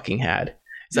always fucking had.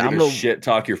 So You're I'm gonna gonna shit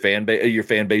talk your fan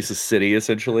base's city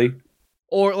essentially.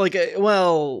 Or like,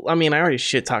 well, I mean, I already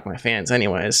shit talk my fans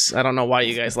anyways. I don't know why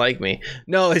you guys like me.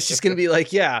 No, it's just gonna be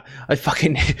like, yeah, I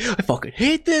fucking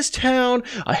hate this town.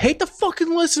 I hate the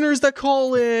fucking listeners that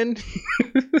call in.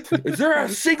 Is there a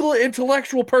single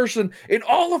intellectual person in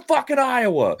all of fucking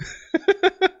Iowa?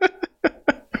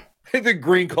 The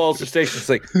Green calls the station. It's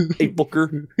like, hey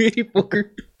Booker. Hey,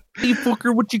 Booker. Hey,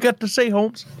 Booker, what you got to say,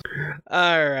 Holmes?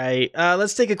 All right,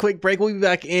 let's take a quick break. We'll be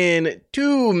back in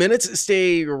 2 minutes.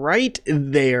 Stay right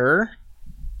there,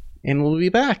 and we'll be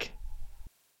back.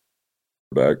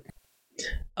 Back.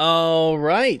 All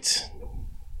right,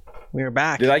 we're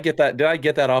back. Did I get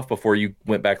that off before you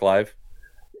went back live?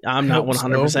 I'm not Hope so.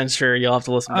 100% sure. You'll have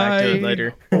to listen back to it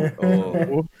later.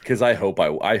 Oh, because I hope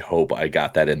I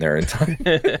got that in there in time.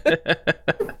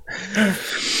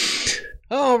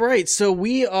 All right, so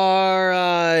we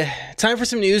are time for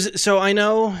some news. So I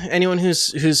know anyone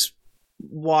who's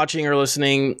watching or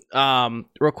listening,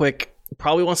 real quick,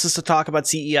 probably wants us to talk about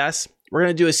CES. We're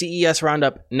gonna do a CES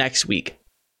roundup next week.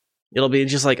 It'll be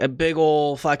just like a big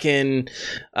old fucking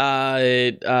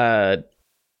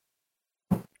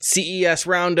CES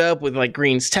roundup with like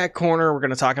Green's Tech Corner. We're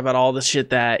going to talk about all the shit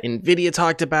that Nvidia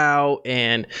talked about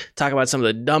and talk about some of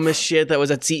the dumbest shit that was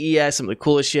at CES, some of the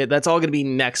coolest shit. That's all going to be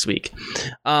next week.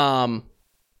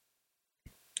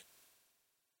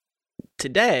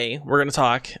 Today, we're going to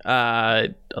talk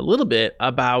a little bit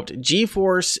about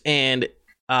GeForce and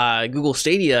Google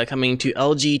Stadia coming to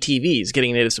LG TVs,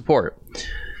 getting native support.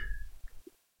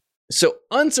 So,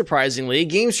 unsurprisingly,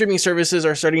 game streaming services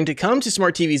are starting to come to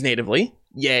smart TVs natively.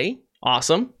 Yay.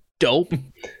 Awesome. Dope.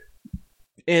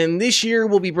 And this year,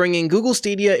 we'll be bringing Google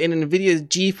Stadia and NVIDIA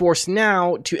GeForce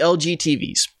Now to LG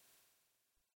TVs.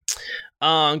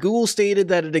 Google stated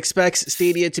that it expects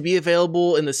Stadia to be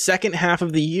available in the second half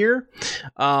of the year.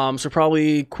 So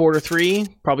probably early quarter three.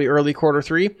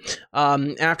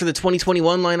 After the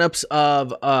 2021 lineups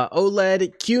of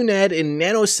OLED, QNED, and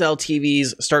NanoCell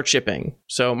TVs start shipping.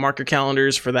 So mark your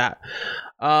calendars for that.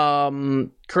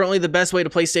 Currently, the best way to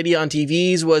play Stadia on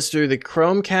TVs was through the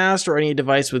Chromecast or any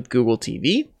device with Google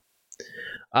TV.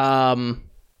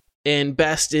 And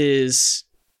best is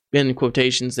in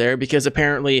quotations there because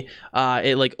apparently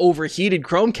it like overheated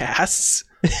Chromecasts.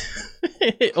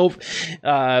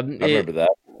 I remember that.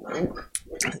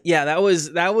 Yeah, that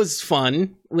was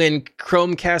fun when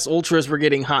Chromecast Ultras were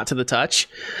getting hot to the touch.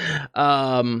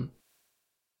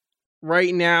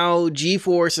 Right now,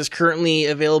 GeForce is currently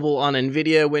available on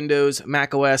NVIDIA, Windows,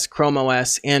 macOS, Chrome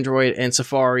OS, Android, and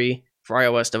Safari for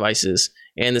iOS devices.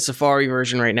 And the Safari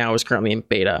version right now is currently in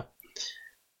beta.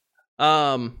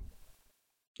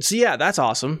 So yeah, that's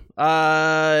awesome.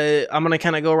 I'm going to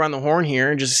kind of go around the horn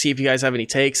here just to see if you guys have any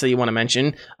takes that you want to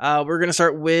mention. We're going to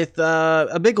start with a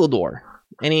Bigledor.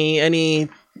 Any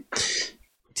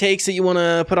takes that you want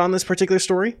to put on this particular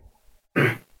story?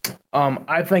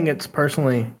 I think it's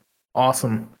personally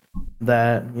awesome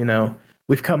that,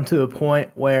 we've come to a point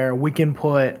where we can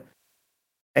put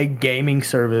a gaming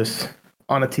service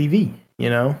on a TV,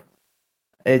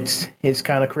 It's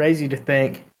kind of crazy to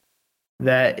think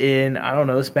that in, I don't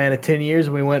know, a span of 10 years,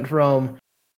 we went from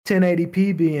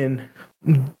 1080p being,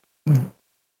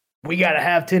 we got to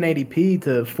have 1080p to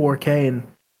 4K and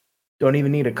don't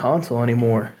even need a console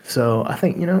anymore. So I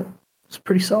think, it's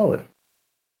pretty solid.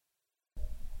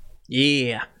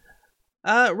 Yeah.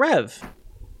 Rev.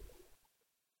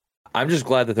 I'm just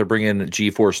glad that they're bringing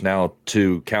GeForce Now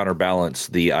to counterbalance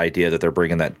the idea that they're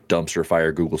bringing that dumpster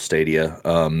fire Google Stadia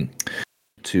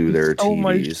to their TVs.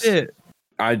 Much shit.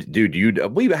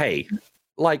 Hey,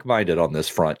 like-minded on this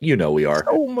front. We are.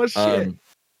 So much shit.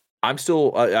 I'm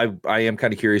still, I am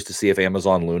kind of curious to see if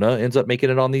Amazon Luna ends up making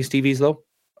it on these TVs though,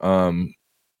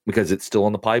 because it's still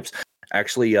in the pipes.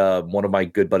 Actually, one of my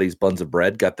good buddies, Buns of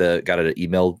Bread, got an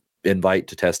email invite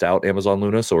to test out Amazon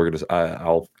Luna, so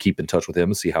I'll keep in touch with him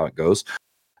and see how it goes.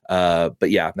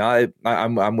 But yeah, no,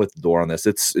 I'm with Dor on this.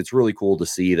 It's really cool to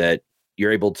see that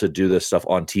you're able to do this stuff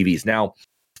on TVs. Now,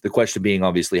 the question being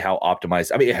obviously how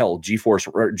optimized. I mean, hell,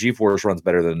 GeForce runs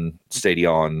better than Stadia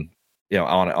on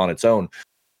its own.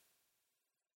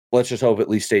 Let's just hope at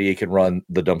least Stadia can run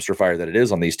the dumpster fire that it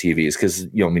is on these TVs, because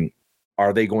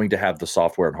are they going to have the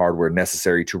software and hardware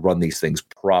necessary to run these things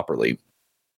properly?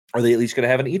 Are they at least going to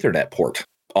have an Ethernet port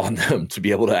on them to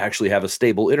be able to actually have a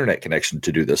stable internet connection to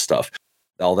do this stuff?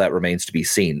 All that remains to be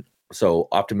seen. So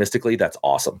optimistically, that's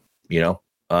awesome.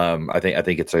 I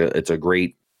think it's a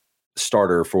great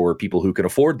starter for people who can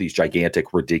afford these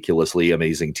gigantic, ridiculously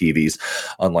amazing TVs,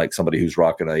 unlike somebody who's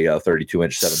rocking a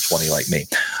 32-inch 720 like me.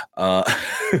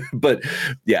 But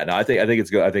yeah, no, I think it's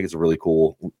good. I think it's a really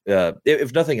cool.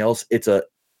 If nothing else, it's a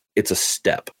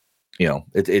step.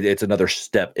 It's another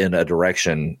step in a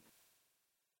direction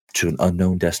to an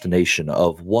unknown destination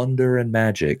of wonder and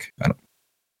magic. I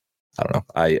don't know.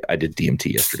 I did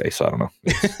DMT yesterday, so I don't know.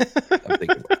 I'm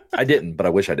thinking, I didn't, but I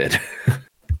wish I did.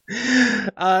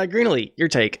 Greenlee, your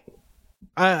take.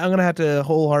 I'm gonna have to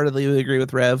wholeheartedly agree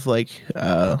with Rev.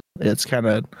 It's kind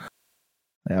of,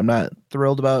 I'm not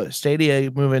thrilled about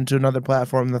Stadia moving to another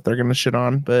platform that they're gonna shit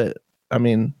on, but I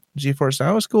mean, GeForce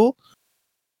Now is cool.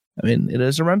 I mean, it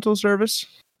is a rental service.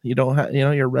 You don't have,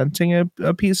 you're renting a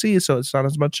PC, so it's not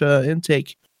as much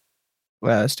intake.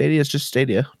 Stadia is just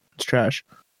Stadia. It's trash.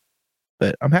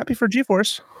 But I'm happy for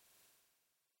GeForce.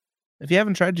 If you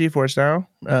haven't tried GeForce Now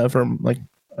from like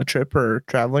a trip or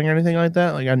traveling or anything like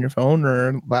that, like on your phone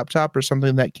or laptop or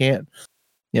something that can't,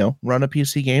 run a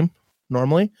PC game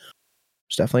normally,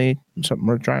 it's definitely something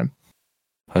worth trying.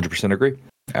 100% agree.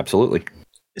 Absolutely.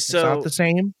 So it's not the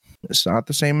same. It's not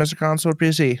the same as a console or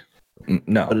PC.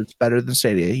 No, but it's better than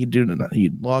Stadia.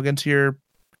 You log into your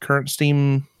current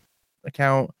Steam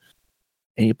account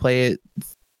and you play it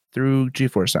through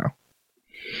GeForce Now.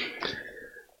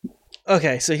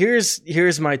 Okay, so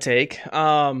here's my take.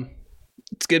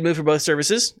 It's a good move for both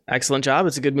services. Excellent job.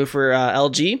 It's a good move for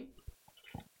LG.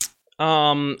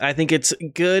 I think it's a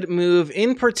good move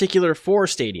in particular for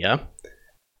Stadia.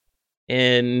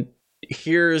 And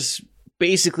here's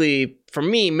basically, for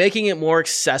me, making it more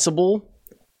accessible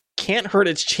can't hurt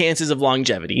its chances of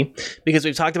longevity, because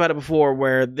we've talked about it before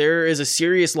where there is a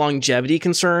serious longevity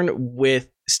concern with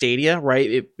Stadia,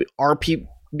 right?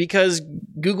 Because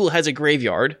Google has a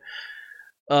graveyard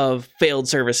of failed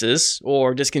services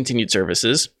or discontinued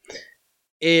services,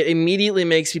 it immediately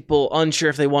makes people unsure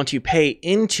if they want to pay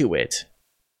into it,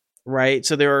 right?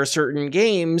 So there are certain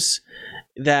games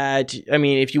that, I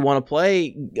mean, if you want to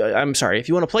play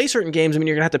certain games, I mean,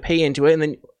 you're gonna have to pay into it. And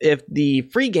then if the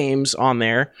free games on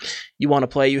there you want to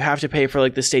play, you have to pay for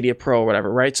like the Stadia Pro or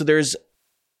whatever, right? So there's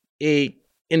a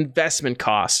investment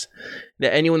cost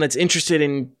that anyone that's interested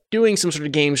in doing some sort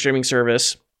of game streaming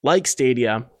service like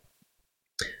Stadia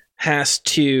has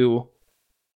to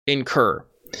incur.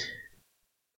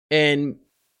 And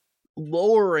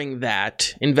lowering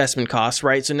that investment cost,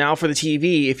 right? So now for the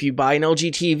TV, if you buy an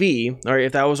LG TV, or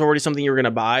if that was already something you were going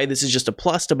to buy, this is just a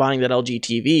plus to buying that LG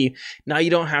TV. Now you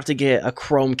don't have to get a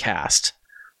Chromecast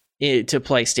to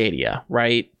play Stadia,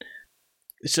 right?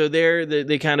 So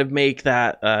they kind of make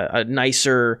that a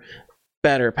nicer,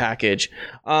 better package.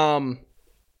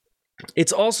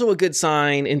 It's also a good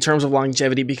sign in terms of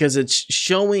longevity because it's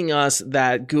showing us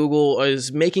that Google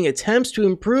is making attempts to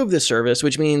improve the service,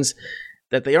 which means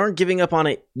that they aren't giving up on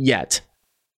it yet.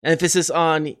 Emphasis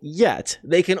on yet.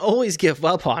 They can always give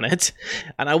up on it.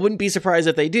 And I wouldn't be surprised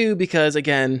if they do because,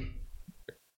 again,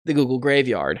 the Google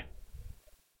graveyard.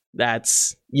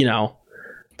 That's, the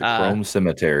Chrome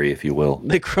cemetery, if you will.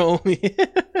 The Chrome.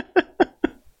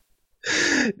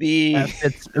 That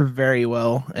fits very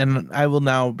well, and I will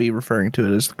now be referring to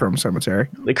it as the Chrome Cemetery.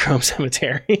 The Chrome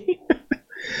Cemetery.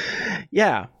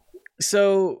 Yeah.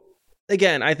 So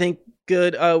again, I think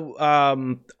good. I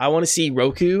want to see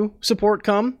Roku support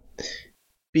come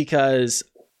because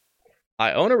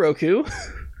I own a Roku.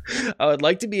 I would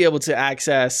like to be able to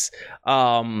access,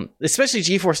 especially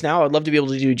GeForce Now. I'd love to be able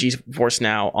to do GeForce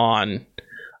Now on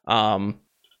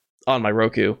my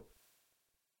Roku.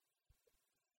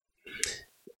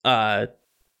 Are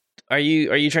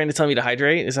you trying to tell me to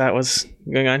hydrate? Is that what's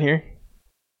going on here?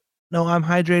 No, I'm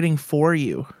hydrating for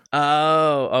you.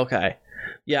 Oh, okay.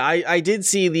 Yeah, I did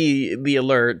see the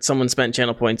alert. Someone spent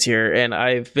channel points here, and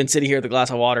I've been sitting here with a glass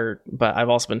of water, but I've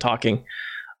also been talking.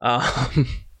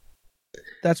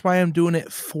 That's why I'm doing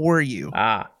it for you.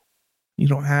 You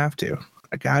don't have to.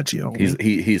 I got you.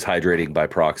 He's hydrating by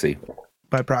proxy.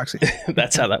 By proxy.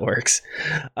 That's how that works.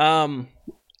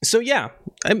 So yeah,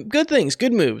 good things,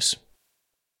 good moves.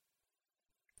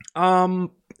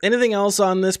 Anything else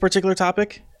on this particular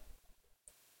topic?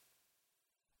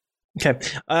 Okay,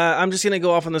 I'm just going to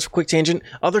go off on this quick tangent.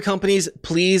 Other companies,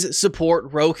 please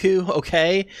support Roku,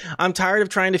 okay? I'm tired of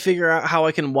trying to figure out how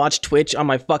I can watch Twitch on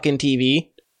my fucking TV.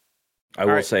 I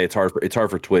will say it's hard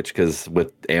for Twitch because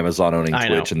with Amazon owning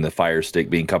Twitch and the Fire Stick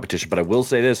being competition. But I will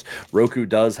say this, Roku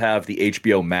does have the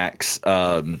HBO Max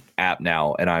app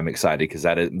now, and I'm excited because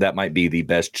that might be the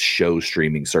best show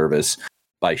streaming service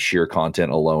by sheer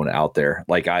content alone out there.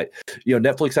 Like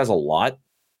Netflix has a lot,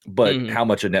 but how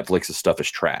much of Netflix's stuff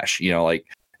is trash? Like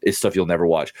it's stuff you'll never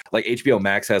watch. Like HBO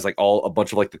Max has like a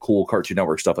bunch of like the cool Cartoon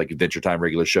Network stuff, like Adventure Time,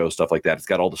 regular show, stuff like that. It's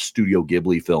got all the Studio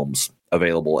Ghibli films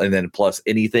available, and then plus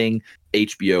anything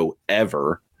HBO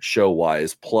ever show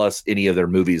wise, plus any of their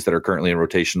movies that are currently in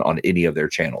rotation on any of their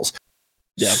channels.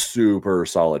 Yeah, super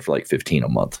solid for like $15 a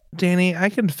month. Danny, I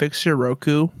can fix your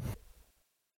Roku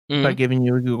by giving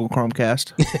you a Google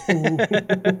Chromecast.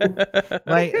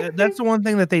 Like that's the one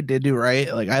thing that they did do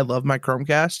right. Like I love my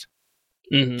Chromecast.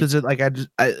 Because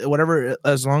whatever,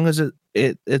 as long as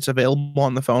it's available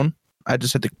on the phone, I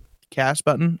just hit the cast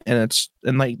button, and there's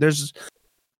nothing there's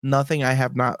nothing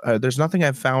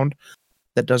I've found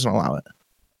that doesn't allow it.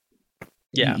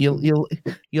 Yeah, you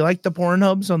like the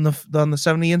Pornhubs on the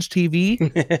 70-inch TV?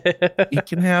 You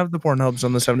can have the Pornhubs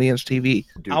on the 70-inch TV.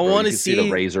 Dude, I want to see the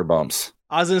razor bumps.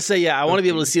 I was gonna say, yeah, I want to be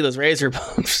able to see those razor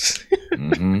bumps.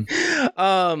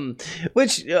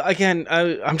 Which again,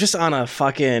 I'm just on a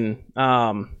fucking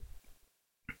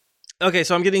okay,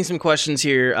 so I'm getting some questions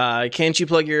here. Can't you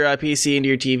plug your PC into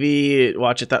your TV,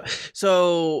 watch it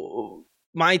so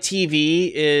my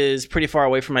TV is pretty far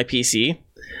away from my PC.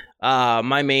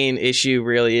 My main issue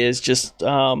really is just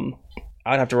I'd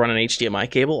have to run an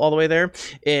HDMI cable all the way there,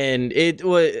 and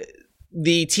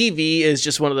the TV is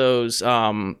just one of those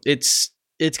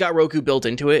it's got Roku built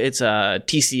into it. It's a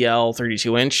TCL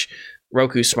 32-inch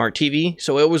Roku Smart TV,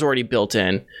 so it was already built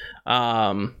in.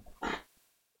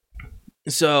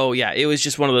 So yeah, it was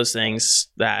just one of those things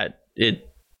that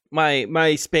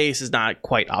my space is not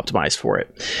quite optimized for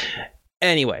it.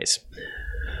 Anyways,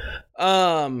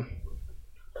 that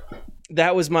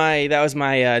was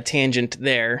my tangent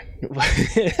there,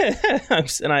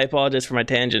 and I apologize for my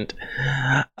tangent.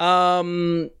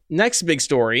 Next big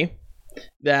story.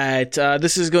 That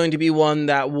this is going to be one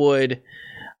that would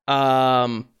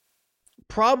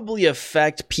probably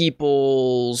affect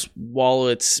people's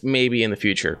wallets maybe in the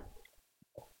future.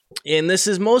 And this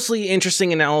is mostly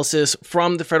interesting analysis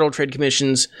from the Federal Trade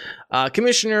Commission's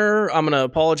commissioner. I'm going to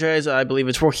apologize. I believe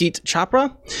it's Rohit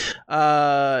Chopra.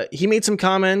 He made some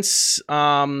comments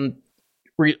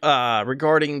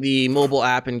regarding the mobile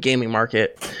app and gaming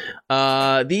market.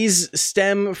 These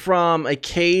stem from a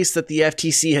case that the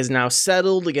FTC has now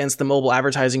settled against the mobile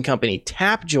advertising company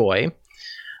Tapjoy,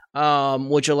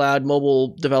 which allowed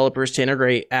mobile developers to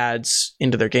integrate ads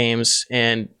into their games.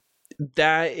 And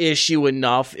that issue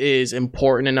is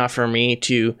important enough for me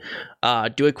to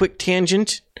do a quick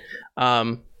tangent.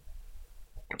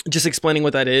 Just explaining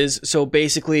what that is. So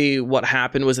basically what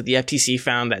happened was that the FTC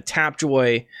found that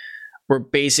Tapjoy were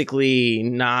basically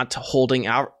not holding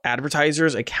out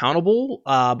advertisers accountable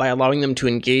by allowing them to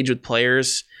engage with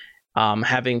players,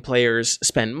 having players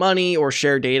spend money or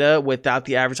share data without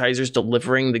the advertisers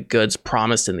delivering the goods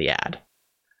promised in the ad.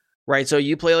 Right? So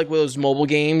you play like one of those mobile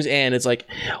games and it's like,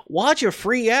 watch a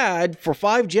free ad for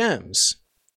 5 gems.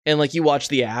 And like you watch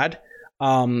the ad.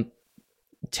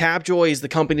 Tapjoy is the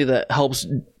company that helps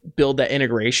build that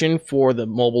integration for the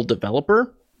mobile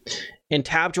developer. And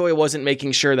Tapjoy wasn't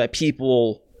making sure that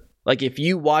people, like if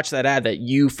you watch that ad, that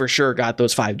you for sure got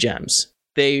those 5 gems.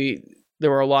 There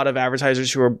were a lot of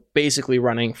advertisers who were basically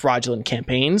running fraudulent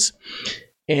campaigns.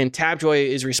 and Tapjoy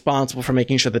is responsible for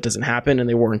making sure that doesn't happen, and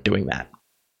they weren't doing that.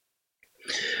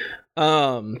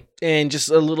 And just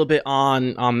a little bit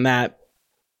on that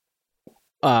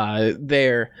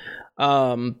there.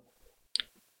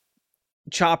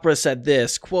 Chopra said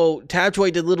this, quote,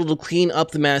 Tapjoy did little to clean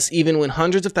up the mess even when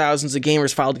hundreds of thousands of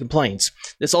gamers filed complaints.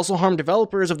 This also harmed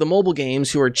developers of the mobile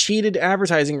games who are cheated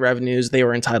advertising revenues they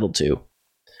were entitled to.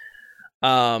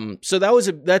 So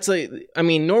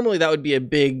normally that would be a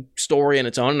big story in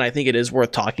its own, and I think it is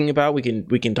worth talking about. We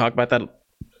can talk about that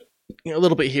a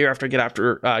little bit here after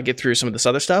get through some of this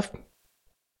other stuff.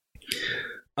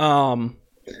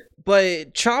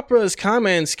 But Chopra's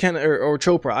comments or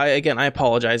Chopra, I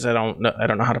apologize. I don't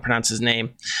know how to pronounce his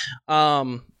name.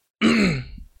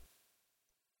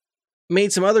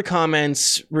 Made some other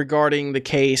comments regarding the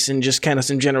case and just kind of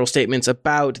some general statements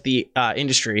about the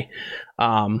industry,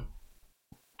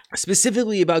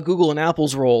 specifically about Google and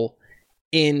Apple's role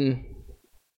in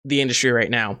the industry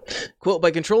right now. Quote, by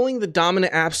controlling the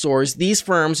dominant app stores, these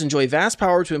firms enjoy vast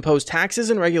power to impose taxes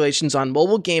and regulations on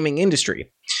mobile gaming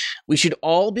industry. We should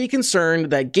all be concerned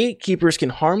that gatekeepers can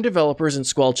harm developers and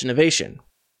squelch innovation.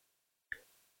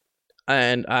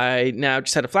 And I now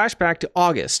just had a flashback to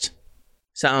August.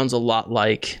 Sounds a lot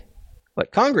like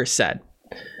what Congress said.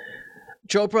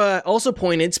 Chopra also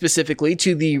pointed specifically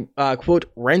to the, quote,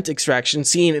 rent extraction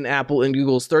seen in Apple and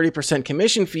Google's 30%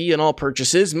 commission fee on all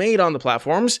purchases made on the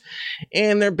platforms,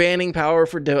 and their banning power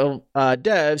for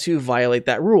devs who violate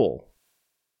that rule.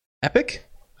 Epic?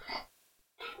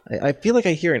 I feel like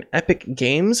I hear an Epic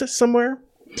Games somewhere.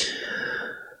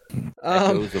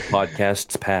 Echoes of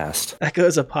podcasts past.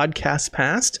 Echoes of podcasts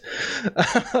past.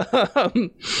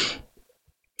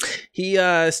 He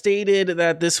stated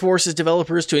that this forces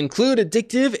developers to include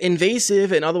addictive,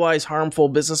 invasive, and otherwise harmful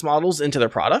business models into their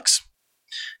products.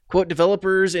 Quote,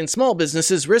 developers and small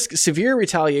businesses risk severe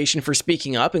retaliation for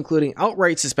speaking up, including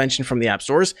outright suspension from the app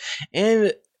stores,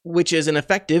 and which is an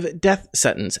effective death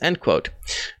sentence, end quote.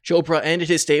 Chopra ended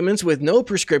his statements with no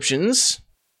prescriptions.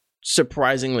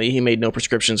 Surprisingly, he made no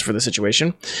prescriptions for the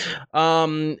situation,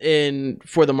 and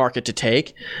for the market to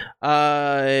take,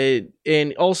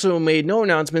 and also made no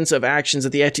announcements of actions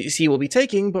that the FTC will be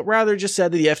taking, but rather just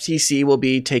said that the FTC will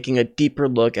be taking a deeper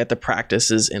look at the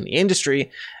practices in the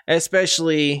industry,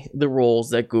 especially the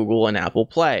roles that Google and Apple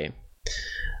play.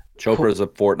 Chopra's a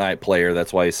Fortnite player.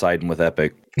 That's why he's siding with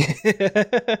Epic.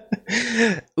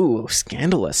 Ooh,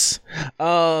 scandalous.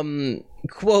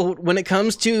 Quote, when it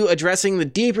comes to addressing the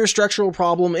deeper structural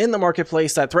problem in the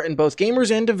marketplace that threaten both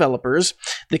gamers and developers,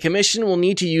 the Commission will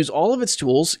need to use all of its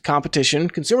tools, competition,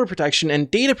 consumer protection, and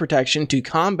data protection to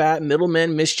combat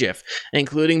middlemen mischief,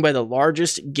 including by the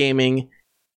largest gaming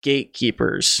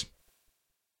gatekeepers.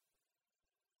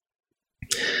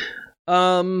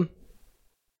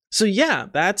 So yeah,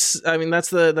 that's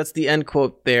the end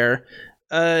quote there.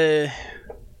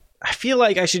 I feel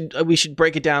like we should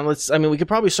break it down. We could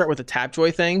probably start with the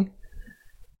Tapjoy thing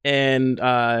and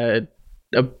go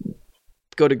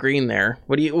to green there.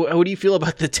 What do you feel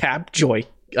about the Tapjoy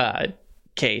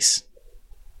case?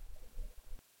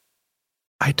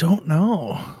 I don't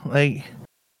know. Like,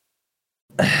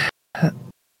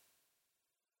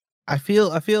 I feel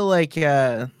like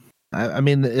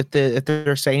if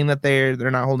they're saying that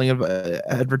they're not holding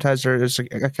advertisers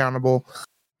accountable,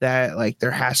 that like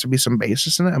there has to be some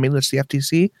basis in it. I mean, it's the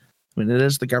FTC. I mean, it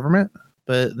is the government,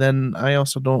 but then I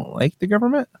also don't like the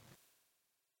government.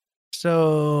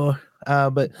 So,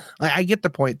 but I get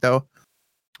the point though.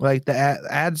 Like the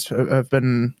ads have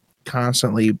been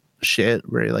constantly shit.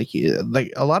 Where like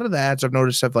a lot of the ads I've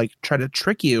noticed have like tried to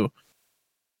trick you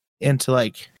into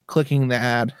like clicking the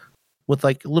ad with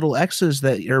like little X's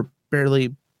that are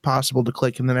barely possible to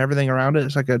click, and then everything around it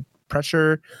is like a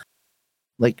pressure,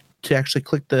 like to actually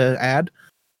click the ad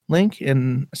link.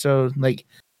 And so like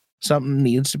something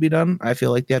needs to be done. I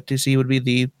feel like the FTC would be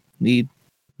the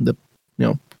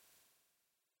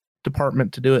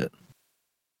department to do it.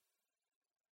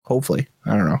 Hopefully.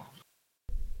 I don't know.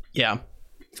 Yeah.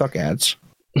 Fuck ads.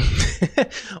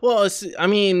 Well,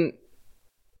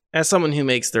 as someone who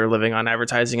makes their living on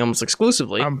advertising almost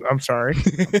exclusively, I'm sorry.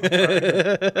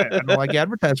 I don't like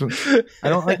advertisements. I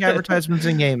don't like advertisements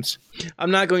in games.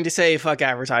 I'm not going to say fuck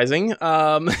advertising.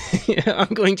 I'm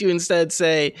going to instead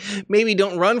say maybe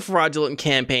don't run fraudulent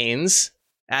campaigns,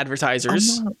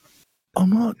 advertisers. I'm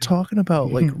not talking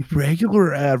about like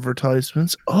regular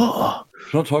advertisements. Oh, I'm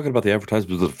not talking about the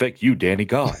advertisements that affect you, Danny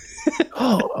God.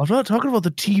 I'm not talking about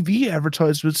the TV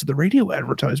advertisements and the radio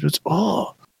advertisements.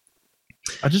 Oh.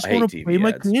 I just want to play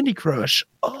my Candy Crush.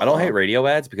 Oh. I don't hate radio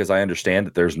ads because I understand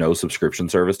that there's no subscription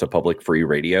service to public free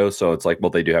radio. So it's like,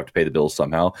 well, they do have to pay the bills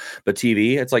somehow. But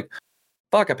TV, it's like,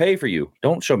 fuck, I pay for you.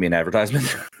 Don't show me an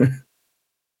advertisement.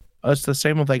 It's the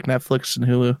same with like Netflix and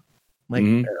Hulu. Like,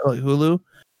 like Hulu,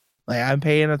 like I'm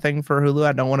paying a thing for Hulu.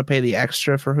 I don't want to pay the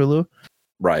extra for Hulu.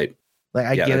 Right. Like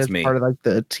I get it's part of like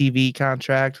the TV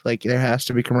contract. Like there has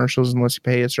to be commercials unless you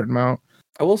pay a certain amount.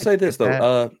 I will say this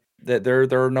though, that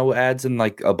there are no ads in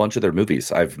like a bunch of their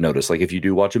movies. I've noticed. Like if you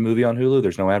do watch a movie on Hulu,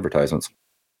 there's no advertisements.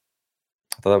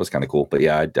 I thought that was kind of cool. But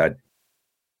yeah,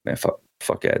 man,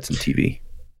 fuck ads and TV.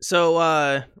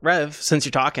 So, Rev, since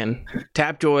you're talking, the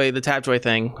Tapjoy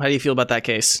thing, how do you feel about that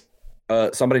case?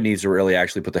 Somebody needs to really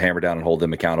actually put the hammer down and hold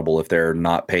them accountable if they're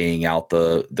not paying out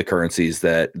the currencies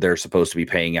that they're supposed to be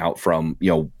paying out from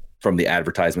the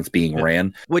advertisements being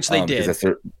ran, which they did.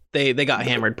 They got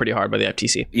hammered pretty hard by the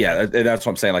FTC. Yeah, that's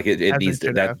what I'm saying. Like it needs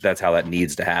to, that's how that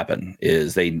needs to happen.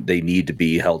 Is they need to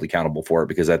be held accountable for it,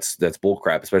 because that's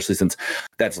bullcrap, especially since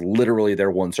that's literally their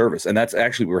one service. And that's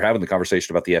actually, we were having the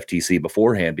conversation about the FTC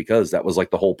beforehand, because that was like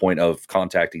the whole point of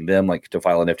contacting them, like to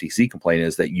file an FTC complaint,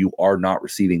 is that you are not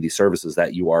receiving these services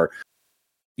that you are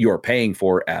paying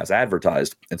for as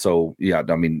advertised. And so, yeah,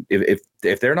 I mean, if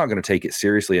they're not going to take it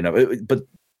seriously enough, but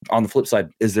on the flip side,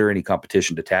 is there any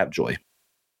competition to Tapjoy?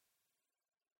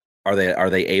 Are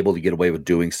they able to get away with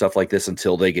doing stuff like this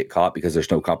until they get caught, because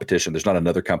there's no competition? There's not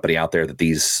another company out there that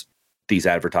these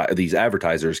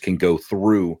advertisers can go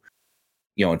through,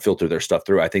 and filter their stuff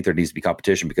through. I think there needs to be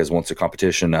competition, because once the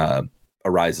competition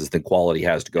arises, then quality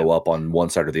has to go up on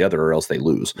one side or the other, or else they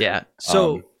lose. Yeah.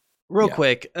 So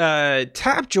quick,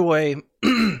 Tapjoy.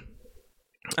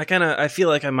 I feel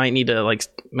like I might need to like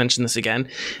mention this again.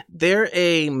 They're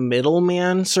a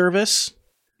middleman service,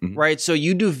 right? So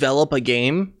you develop a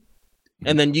game,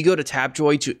 and then you go to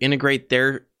Tapjoy to integrate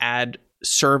their ad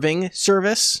serving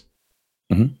service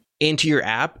into your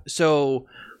app. So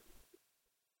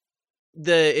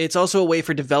it's also a way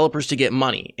for developers to get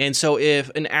money. And so if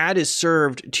an ad is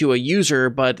served to a user,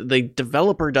 but the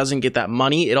developer doesn't get that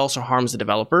money, it also harms the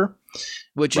developer,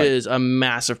 which is a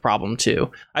massive problem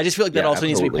too. I just feel like that also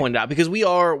needs to be pointed out, because we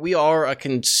are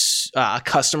a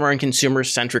customer and consumer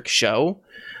centric show.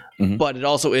 But it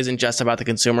also isn't just about the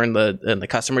consumer and the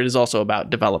customer. It is also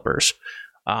about developers.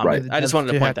 Right. I just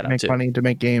wanted to point that out too. Make money to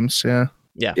make games. Yeah.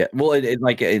 Well,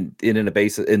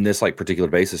 in this like particular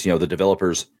basis, the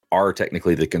developers are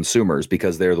technically the consumers,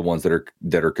 because they're the ones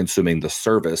that are consuming the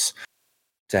service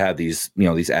to have these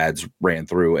ads ran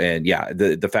through. And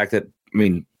the fact that, I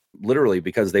mean, literally,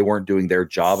 because they weren't doing their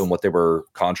job and what they were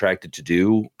contracted to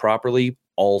do properly,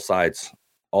 all sides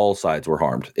were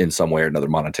harmed in some way or another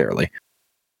monetarily.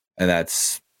 And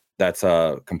that's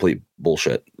complete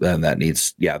bullshit. And that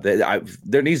needs,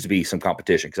 there needs to be some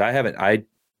competition, because I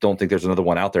don't think there's another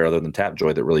one out there other than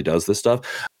Tapjoy that really does this stuff.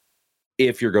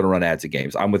 If you're going to run ads in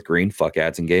games, I'm with Green. Fuck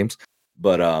ads in games.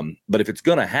 But if it's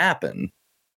going to happen,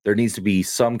 there needs to be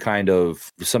some kind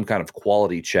of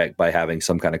quality check by having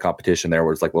some kind of competition there,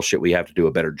 where it's like, well, shit, we have to do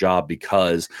a better job,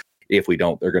 because if we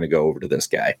don't, they're going to go over to this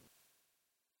guy.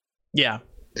 Yeah.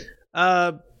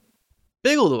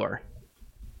 Bigelow.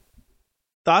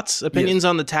 Thoughts, opinions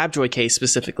on the Tapjoy case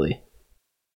specifically?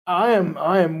 I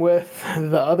am with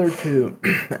the other two.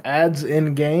 Ads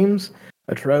in games,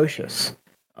 atrocious.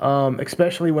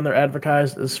 Especially when they're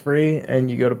advertised as free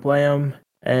and you go to play them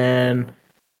and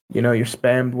you're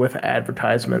spammed with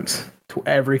advertisements to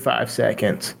every 5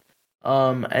 seconds.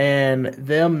 And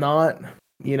them not,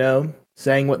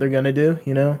 saying what they're gonna do,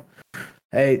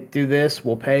 hey, do this,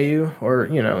 we'll pay you, or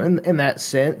in that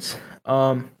sense.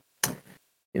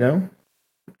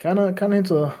 Kind of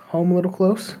hits a home a little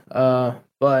close,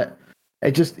 but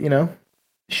it just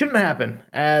shouldn't happen.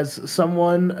 As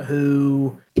someone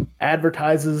who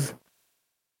advertises,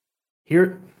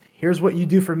 here's what you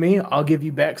do for me, I'll give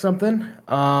you back something,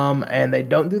 and they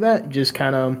don't do that, just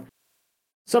kind of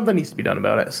something needs to be done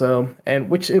about it. So,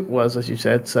 and which it was, as you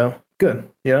said, so good,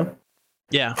 yeah,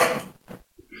 get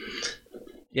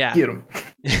them.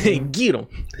 Get them.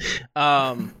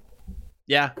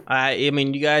 Yeah, I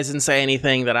mean, you guys didn't say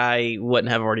anything that I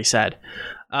wouldn't have already said,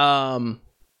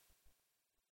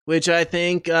 which I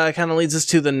think kind of leads us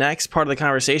to the next part of the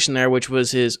conversation there, which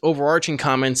was his overarching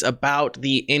comments about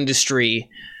the industry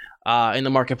in the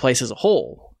marketplace as a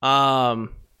whole. Do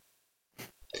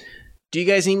you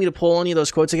guys need me to pull any of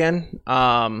those quotes again?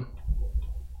 I'll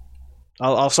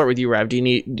start with you, Rev.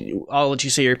 I'll let you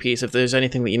say your piece. If there's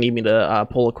anything that you need me to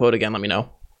pull a quote again, let me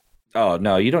know. Oh,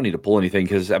 no, you don't need to pull anything,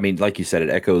 because, I mean, like you said, it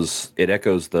echoes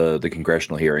the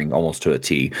congressional hearing almost to a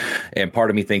T. And part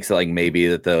of me thinks that, like, maybe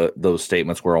that those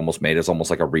statements were almost made as almost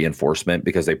like a reinforcement,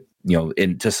 because they,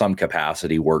 to some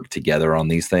capacity work together on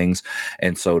these things.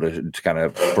 And so to kind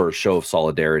of, for a show of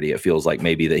solidarity, it feels like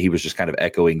maybe that he was just kind of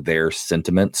echoing their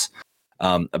sentiments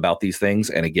about these things.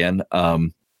 And again,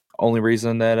 only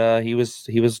reason that he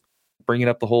was bringing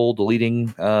up the whole deleting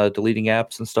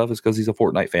apps and stuff is because he's a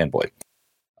Fortnite fanboy.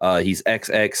 He's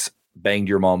XX banged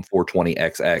your mom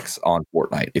 420XX on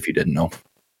Fortnite, if you didn't know.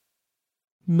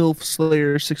 MILF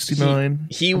Slayer 69.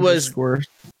 He was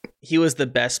the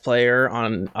best player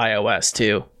on iOS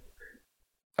too.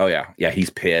 Oh yeah, he's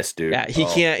pissed, dude. Yeah,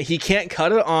 he can't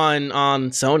cut it on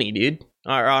Sony, dude,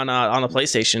 or on the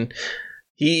PlayStation.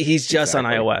 He's just on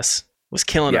iOS. Was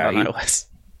killing it on iOS.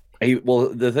 Well,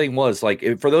 the thing was,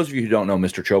 like, for those of you who don't know,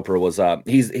 Mr. Chopra was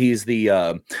he's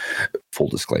the full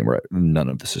disclaimer, none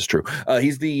of this is true.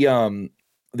 He's the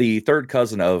third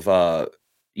cousin of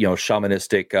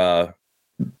shamanistic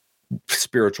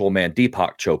spiritual man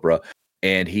Deepak Chopra,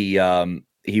 and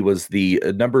he was the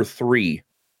number 3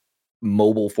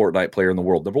 mobile Fortnite player in the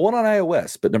world. Number 1 on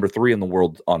iOS, but number 3 in the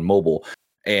world on mobile.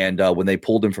 And when they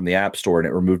pulled him from the App Store and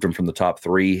it removed him from the top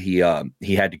 3, he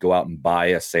had to go out and buy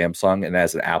a Samsung. And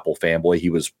as an Apple fanboy, he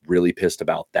was really pissed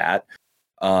about that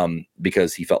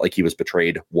because he felt like he was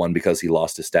betrayed. 1, because he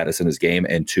lost his status in his game,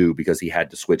 and 2, because he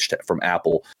had to switch from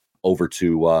Apple over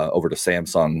to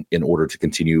Samsung in order to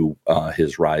continue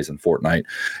his rise in Fortnite.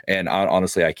 And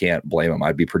honestly, I can't blame him.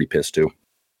 I'd be pretty pissed too.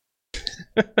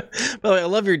 By the way, I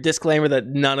love your disclaimer that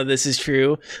none of this is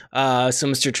true. So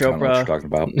Mr. Chopra, I don't know what you're talking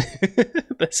about.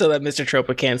 So that Mr.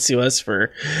 Chopra can't sue us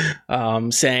for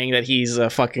saying that he's a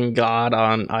fucking god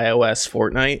on iOS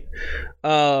Fortnite.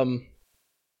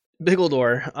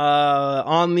 Bigledor,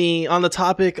 on the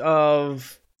topic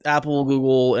of Apple,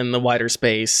 Google, and the wider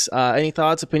space, any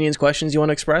thoughts, opinions, questions you want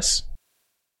to express?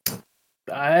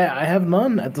 I have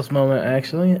none at this moment,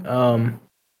 actually.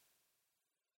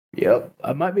 Yep,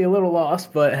 I might be a little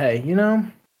lost, but hey, it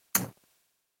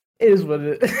is what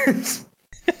it is.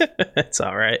 It's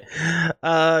all right.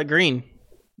 Green,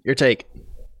 your take.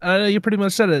 You pretty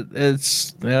much said it.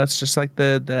 It's just like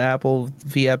the Apple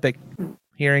v Epic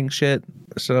hearing shit.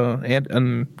 So it's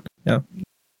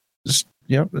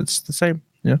the same.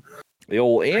 Yeah, the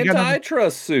old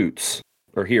antitrust suits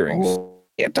or hearings.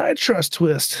 Antitrust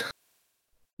twist.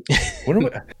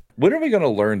 When are we going to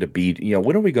learn to be?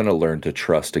 When are we going to learn to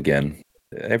trust again?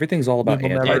 Everything's all about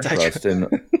antitrust, and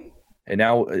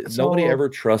now nobody ever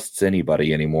trusts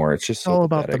anybody anymore. It's just all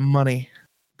about the money.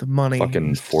 The money.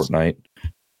 Fucking Fortnite.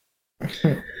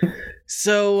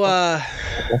 So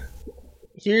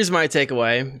here's my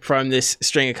takeaway from this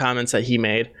string of comments that he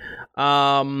made.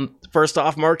 First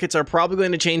off, markets are probably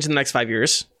going to change in the next 5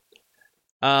 years.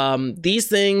 These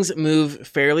things move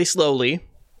fairly slowly.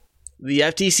 The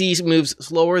FTC moves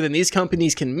slower than these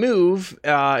companies can move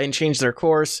and change their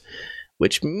course,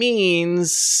 which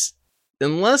means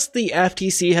unless the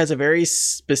FTC has a very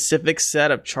specific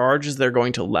set of charges they're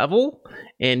going to level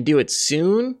and do it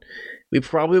soon, we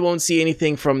probably won't see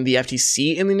anything from the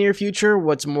FTC in the near future.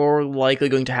 What's more likely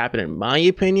going to happen, in my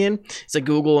opinion, is that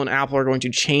Google and Apple are going to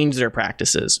change their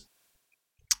practices.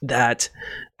 That,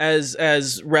 as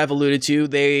Rev alluded to,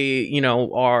 they,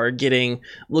 are getting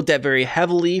looked at very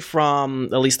heavily from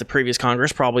at least the previous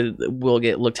Congress, probably will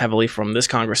get looked heavily from this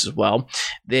Congress as well.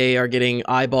 They are getting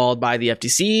eyeballed by the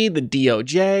FTC, the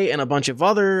DOJ, and a bunch of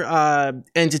other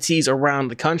entities around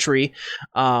the country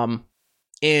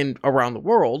and around the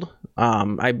world.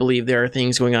 I believe there are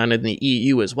things going on in the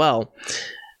EU as well.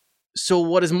 So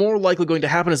what is more likely going to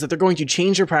happen is that they're going to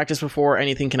change their practice before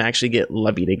anything can actually get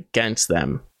levied against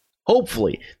them.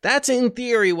 Hopefully. That's in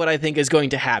theory what I think is going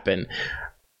to happen.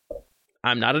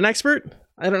 I'm not an expert.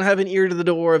 I don't have an ear to the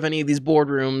door of any of these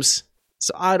boardrooms,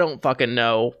 so I don't fucking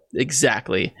know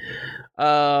exactly.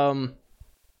 I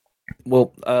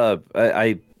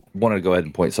want to go ahead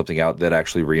and point something out that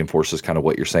actually reinforces kind of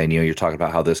what you're saying. You're talking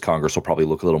about how this Congress will probably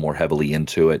look a little more heavily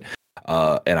into it.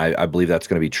 And I believe that's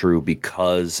going to be true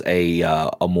because a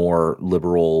more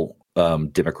liberal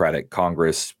Democratic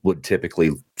Congress would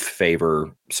typically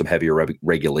favor some heavier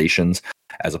regulations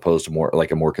as opposed to more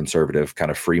like a more conservative kind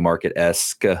of free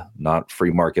market-esque, not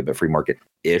free market, but free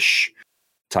market-ish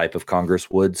type of Congress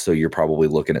would. So you're probably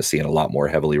looking at seeing a lot more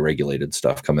heavily regulated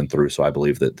stuff coming through. So I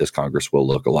believe that this Congress will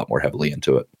look a lot more heavily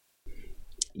into it.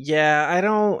 Yeah, I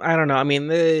don't know. I mean,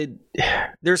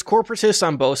 there's corporatists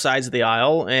on both sides of the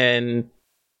aisle, and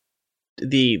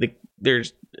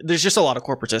there's just a lot of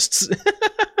corporatists.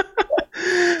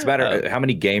 It's a matter of how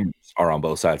many gamers are on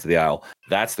both sides of the aisle.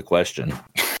 That's the question.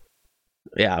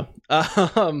 Yeah.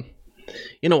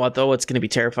 You know what though? What's going to be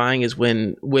terrifying is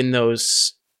when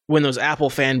those Apple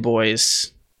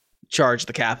fanboys charge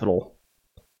the Capitol.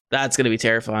 That's going to be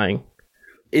terrifying.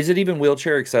 Is it even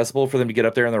wheelchair accessible for them to get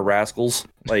up there in their rascals?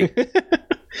 Like,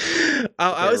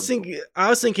 I was thinking,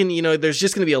 there's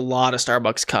just going to be a lot of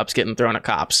Starbucks cups getting thrown at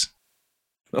cops.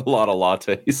 A lot of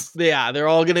lattes. Yeah, they're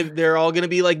all gonna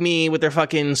be like me with their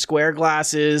fucking square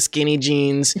glasses, skinny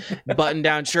jeans, button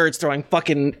down shirts, throwing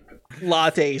fucking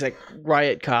lattes like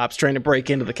riot cops trying to break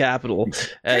into the Capitol.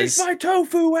 Taste my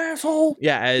tofu, asshole.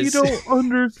 Yeah, You don't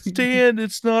understand.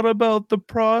 It's not about the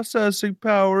processing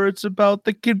power. It's about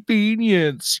the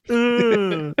convenience.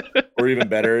 Ugh. Or even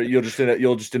better, you'll just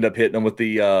end up hitting them with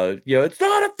the it's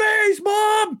not a phase,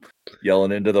 Mom,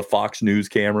 yelling into the Fox News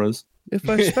cameras. If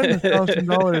I spend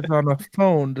 $1,000 on a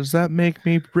phone, does that make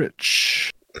me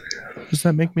rich? Does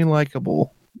that make me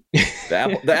likable?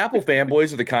 The Apple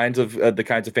fanboys are the kinds of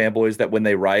fanboys that when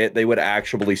they riot, they would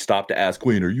actually stop to ask,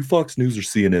 Queen, are you Fox News or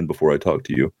CNN before I talk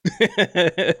to you?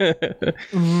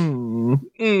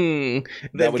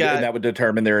 That would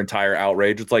determine their entire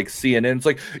outrage. It's like CNN, it's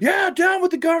like, yeah, down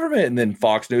with the government. And then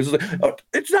Fox News is like, oh,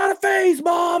 it's not a phase,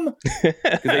 Mom.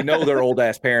 Because they know their old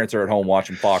ass parents are at home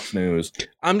watching Fox News.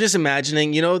 I'm just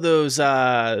imagining, you know, those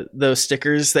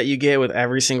stickers that you get with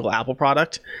every single Apple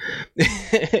product?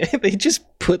 They just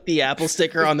put the Apple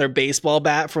sticker on their baseball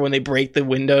bat for when they break the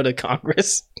window to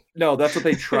Congress. No, that's what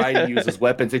they try to use as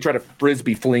weapons. They try to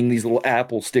frisbee fling these little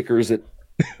Apple stickers at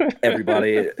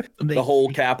everybody. The whole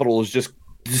Capitol is just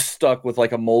stuck with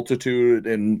like a multitude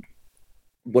and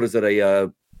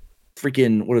collage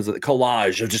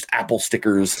of just Apple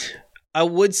stickers. I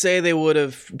would say they would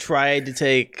have tried to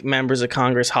take members of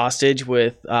Congress hostage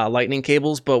with lightning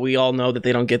cables, but we all know that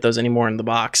they don't get those anymore in the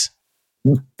box.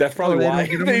 That's probably why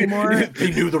they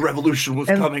knew the revolution was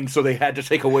coming, so they had to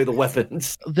take away the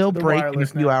weapons. They'll break in a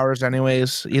few hours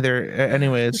anyways. They'll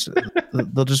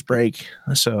just break.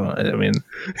 So I mean,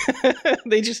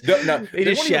 they just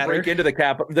shatter. Break into the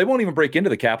Capitol. They won't even break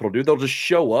into the Capitol, dude. They'll just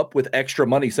show up with extra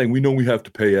money, saying, "We know we have to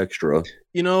pay extra."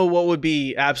 You know what would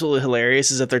be absolutely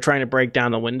hilarious is if they're trying to break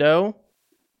down the window,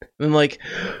 and like,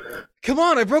 come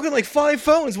on, I've broken like 5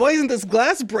 phones. Why isn't this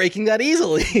glass breaking that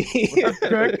easily? I've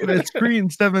cracked the screen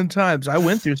 7 times. I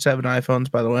went through 7 iPhones,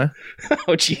 by the way.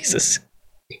 Oh, Jesus.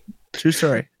 True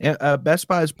story. Best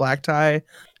Buy's black tie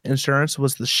insurance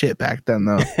was the shit back then,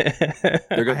 though.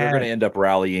 They're going to end up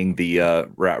rallying the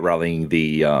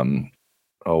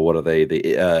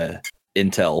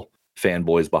Intel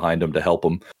fanboys behind them to help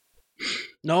them.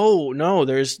 No,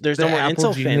 there's no more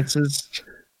Intel fans.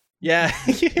 Yeah,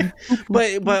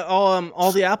 but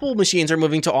all the Apple machines are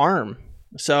moving to ARM,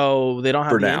 so they don't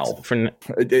have for now.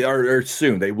 Or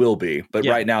soon they will be, but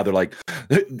right now they're like,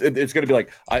 it's going to be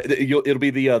like it'll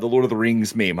be the Lord of the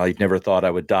Rings meme. I never thought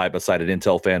I would die beside an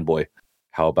Intel fanboy.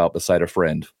 How about beside a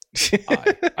friend?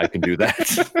 I can do that.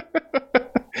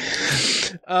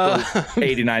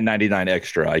 $89.99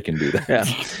 extra. I can do that. Yeah.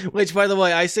 Which, by the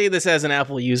way, I say this as an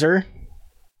Apple user.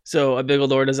 So a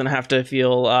Bigeldor doesn't have to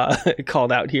feel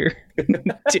called out here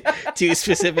too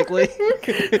specifically.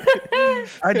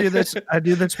 I do this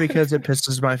because it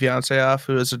pisses my fiance off,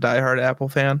 who is a diehard Apple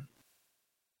fan.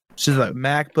 She's like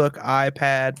MacBook,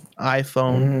 iPad,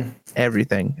 iPhone,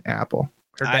 everything Apple.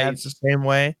 Her dad's the same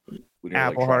way.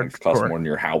 Apple hardcore. Cost more in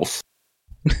your house.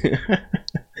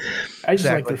 I just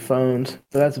like their phones,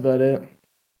 but that's about it.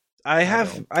 I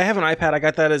have an iPad. I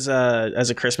got that as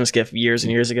a Christmas gift years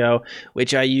and years ago,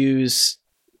 which I use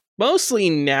mostly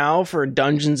now for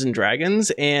Dungeons and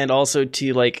Dragons and also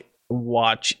to like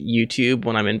watch YouTube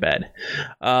when I'm in bed.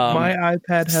 My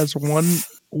iPad has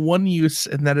one use,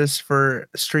 and that is for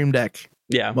Stream Deck.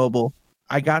 Yeah, mobile.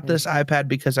 I got this iPad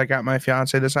because I got my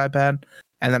fiance this iPad,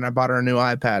 and then I bought her a new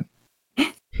iPad.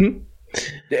 And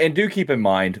do keep in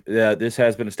mind, this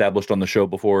has been established on the show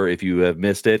before. If you have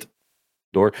missed it,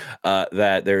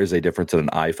 that there is a difference in an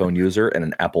iPhone user and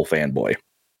an Apple fanboy.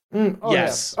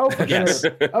 Yes. Yeah. Oh, for sure.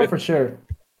 Oh, for sure.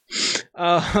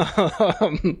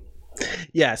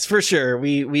 Yes, for sure.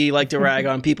 We like to rag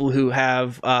on people who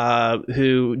have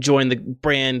who join the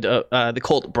brand, the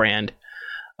cult brand,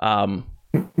 or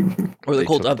the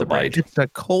cult of the brand. It's a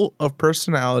cult of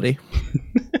personality.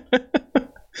 I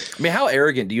mean, how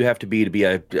arrogant do you have to be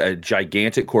a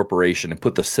gigantic corporation and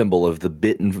put the symbol of the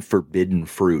forbidden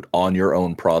fruit on your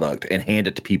own product and hand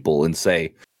it to people and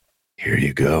say, "Here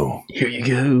you go. Here you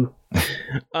go."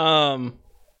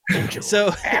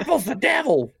 So apple's the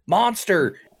devil,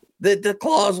 monster. The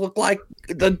claws look like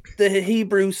the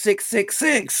Hebrew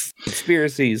 666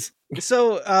 conspiracies.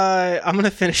 So I'm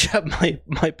gonna finish up my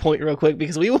point real quick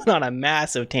because we went on a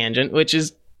massive tangent, which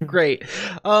is great.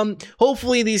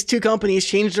 Hopefully these two companies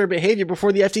change their behavior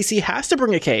before the FTC has to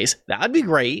bring a case. That'd be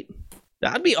great.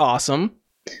 That'd be awesome.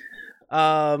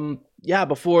 Before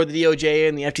the DOJ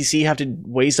and the FTC have to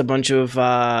waste a bunch of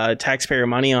taxpayer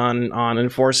money on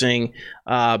enforcing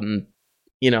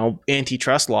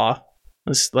antitrust law.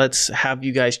 Let's have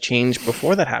you guys change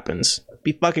before that happens.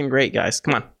 be fucking great, guys.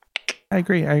 Come on. I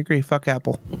agree. Fuck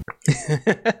Apple.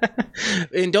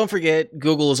 And don't forget,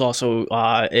 Google is also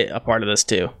a part of this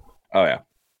too. Oh yeah,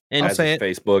 And I'll say it.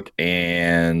 Facebook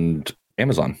and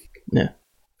Amazon. yeah,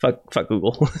 fuck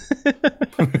Google.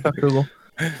 Fuck Google.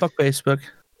 Fuck Facebook.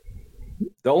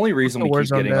 The only reason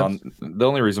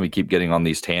The we keep getting on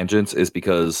these tangents is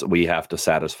because we have to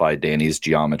satisfy Danny's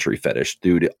geometry fetish.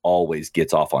 Dude always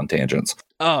gets off on tangents.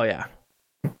 Oh yeah.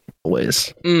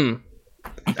 Always. Mm.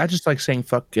 I just like saying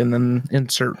fuck and then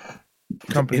insert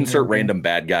company. Insert name. random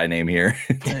bad guy name here.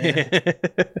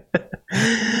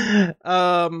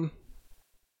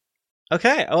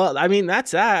 Okay. Well, I mean,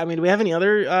 that's that. I mean, do we have any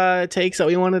other takes that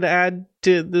we wanted to add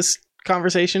to this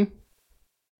conversation?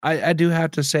 I do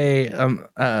have to say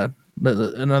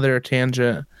another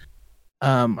tangent.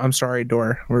 I'm sorry,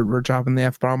 Dor. We're dropping the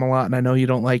F-bomb a lot, and I know you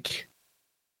don't like.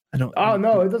 Oh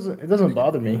no, it doesn't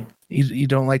bother me. You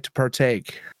don't like to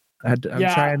partake. I'm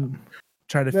trying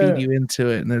to feed you into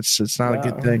it, and it's not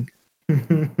a good thing.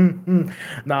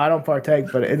 No, I don't partake,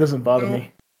 but it doesn't bother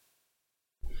me.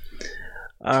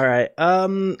 All right.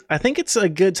 I think it's a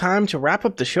good time to wrap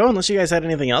up the show, unless you guys had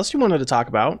anything else you wanted to talk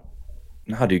about.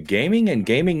 No, dude, gaming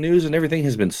news and everything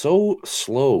has been so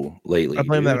slow lately. I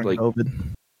blame that on like,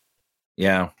 COVID.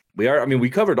 Yeah, we are. I mean, we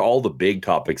covered all the big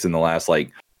topics in the last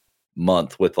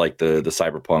month with the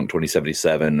Cyberpunk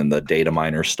 2077 and the data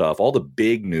miner stuff. All the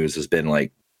big news has been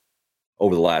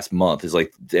over the last month. Is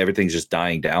everything's just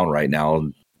dying down right now.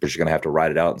 And we're just gonna have to ride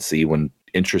it out and see when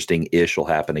interesting-ish will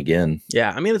happen again.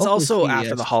 Yeah, I mean, it's Hopefully also CES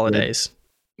after the is holidays.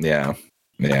 Yeah.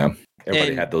 Everybody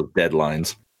And- had those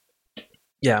deadlines.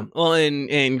 Yeah. Well,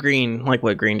 and Green, like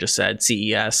what Green just said,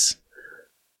 CES.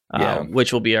 Yeah.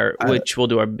 Which will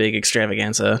do our big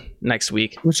extravaganza next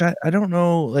week. Which I don't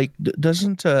know.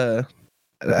 Doesn't I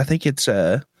think it's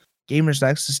Gamers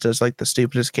Nexus does the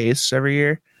stupidest case every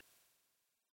year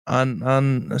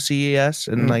on CES,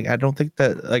 and I don't think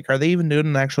that are they even doing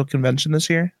an actual convention this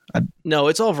year? No,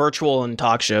 it's all virtual and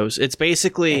talk shows. It's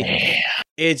basically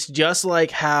it's just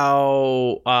like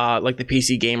how the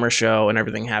PC Gamer Show and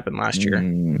everything happened last year.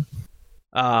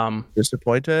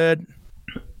 Disappointed.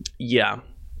 Yeah.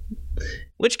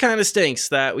 Which kind of stinks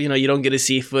that you don't get to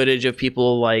see footage of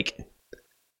people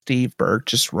Steve Burke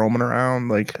just roaming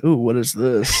around ooh, what is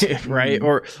this? right,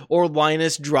 or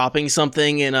Linus dropping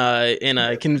something in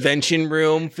a convention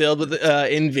room filled with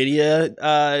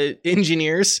NVIDIA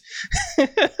engineers.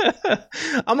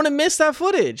 I'm gonna miss that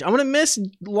footage. I'm gonna miss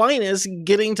Linus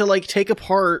getting to take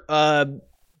apart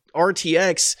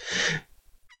RTX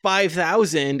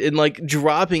 5000 and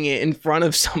dropping it in front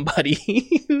of somebody.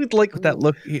 That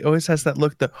look, he always has that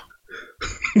look that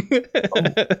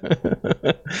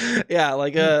yeah,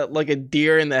 like a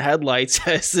deer in the headlights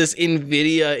as this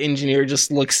NVIDIA engineer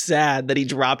just looks sad that he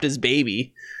dropped his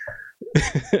baby.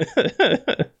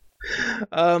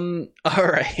 All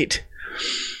right,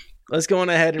 let's go on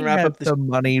ahead and wrap up the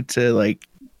money to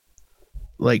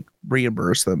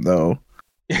reimburse them though.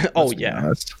 Oh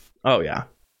yeah.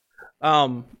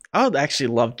 I would actually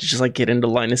love to just get into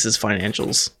Linus's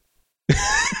financials.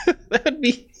 That'd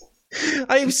be.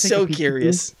 I am so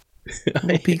curious.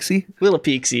 Little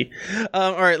Peaksy.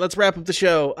 All right, let's wrap up the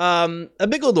show. A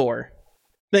big ol' door.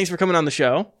 Thanks for coming on the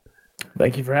show.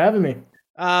 Thank you for having me.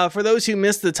 For those who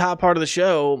missed the top part of the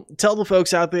show, tell the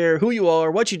folks out there who you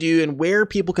are, what you do, and where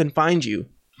people can find you.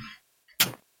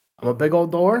 I'm a big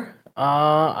old door.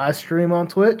 I stream on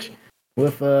Twitch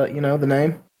with the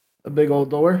name, a big old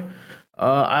door.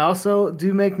 I also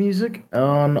do make music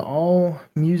on all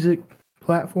music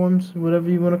platforms, whatever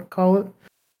you want to call it.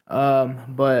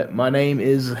 But my name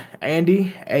is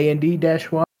Andy,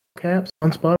 AND-Y caps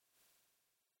on Spotify.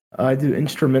 I do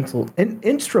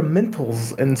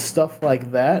instrumentals and stuff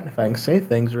like that, if I can say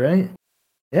things right.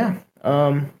 Yeah.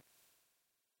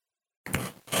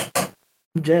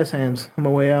 Jazz hands on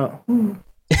my way out. Woo.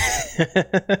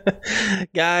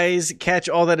 Guys, catch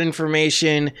all that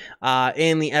information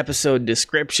in the episode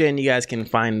description. You guys can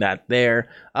find that there.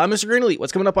 Mr. Green Elite,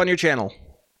 what's coming up on your channel?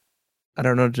 I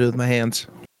don't know what to do with my hands.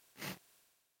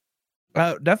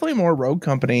 Definitely more Rogue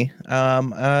Company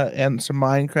and some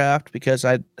Minecraft because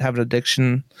I have an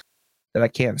addiction that I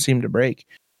can't seem to break.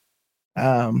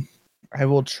 I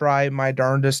will try my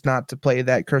darndest not to play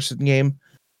that cursed game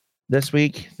this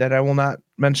week that I will not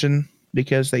mention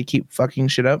because they keep fucking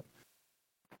shit up.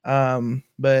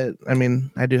 But I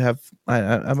mean,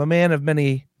 I'm a man of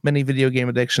many video game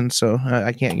addictions, so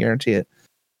I can't guarantee it.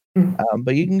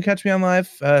 But you can catch me on live,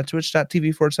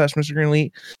 twitch.tv/Mr. Green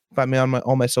Elite. Find me on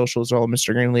all my socials, all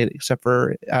Mr. Green Elite, except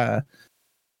for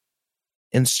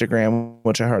Instagram,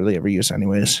 which I hardly ever use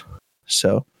anyways.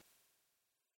 So,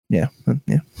 yeah.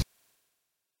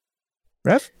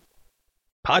 Rev?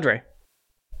 Padre.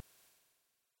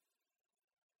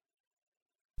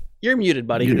 You're muted,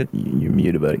 buddy. Muted. You're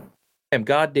muted, buddy. I'm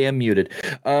goddamn muted.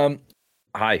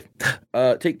 Hi.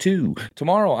 Take two.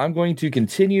 Tomorrow I'm going to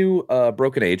continue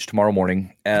Broken Age tomorrow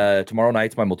morning. Tomorrow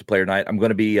night's my multiplayer night. I'm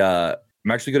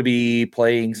actually going to be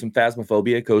playing some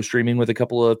Phasmophobia, co-streaming with a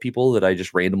couple of people that I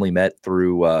just randomly met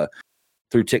through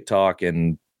TikTok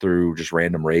and through just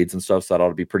random raids and stuff. So that ought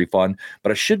to be pretty fun.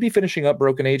 But I should be finishing up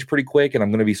Broken Age pretty quick, and I'm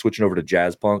going to be switching over to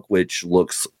Jazzpunk, which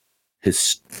looks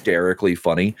hysterically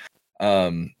funny.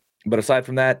 But aside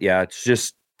from that, yeah, it's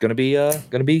just gonna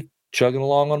be chugging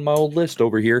along on my old list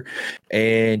over here.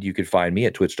 And you can find me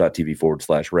at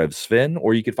twitch.tv/RevSven,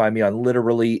 or you can find me on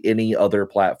literally any other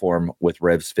platform with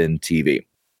RevSven TV.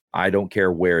 I don't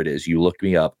care where it is. You look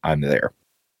me up, I'm there.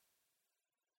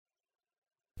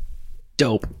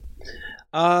 Dope.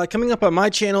 Coming up on my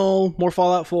channel, more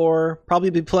Fallout 4. Probably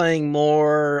be playing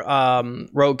more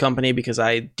Rogue Company because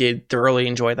I did thoroughly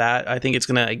enjoy that. I think it's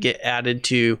gonna get added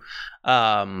to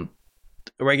a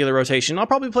regular rotation. I'll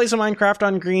probably play some Minecraft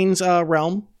on Green's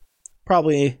Realm.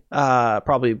 Probably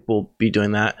will be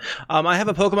doing that. I have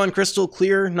a Pokemon Crystal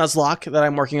Clear Nuzlocke that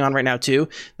I'm working on right now too.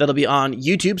 That'll be on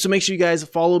YouTube. So make sure you guys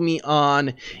follow me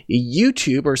on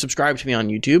YouTube or subscribe to me on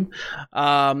YouTube.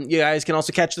 You guys can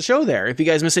also catch the show there. If you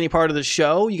guys miss any part of the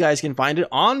show, you guys can find it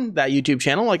on that YouTube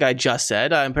channel. Like I just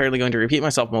said, I'm apparently going to repeat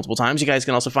myself multiple times. You guys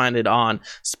can also find it on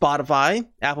Spotify,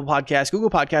 Apple Podcasts, Google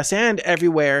Podcasts, and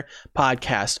everywhere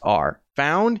podcasts are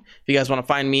found. If you guys want to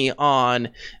find me on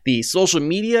the social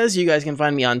medias, you guys can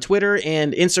find me on Twitter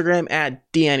and Instagram at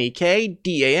DANIECAE.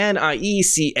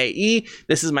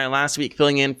 This is my last week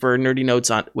filling in for Nerdy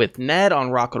Notes with Ned on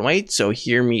Rock and Wait, so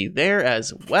hear me there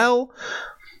as well.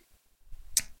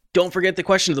 Don't forget the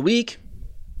question of the week.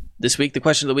 This week, the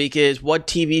question of the week is, what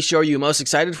TV show are you most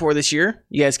excited for this year?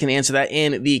 You guys can answer that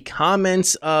in the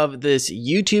comments of this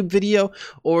YouTube video,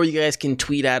 or you guys can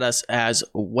tweet at us as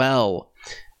well.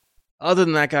 Other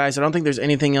than that, guys, I don't think there's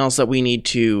anything else that we need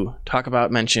to talk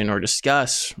about, mention, or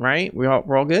discuss, right? We're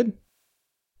all good?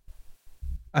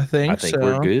 I think so.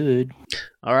 We're good.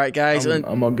 All right, guys.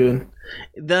 I'm all good.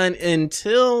 Then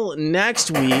until next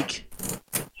week,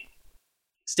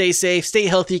 stay safe, stay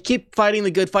healthy, keep fighting the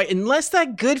good fight. Unless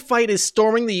that good fight is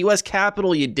storming the U.S.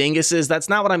 Capitol, you dinguses. That's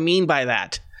not what I mean by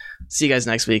that. See you guys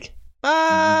next week. Bye!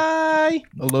 I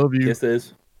love you.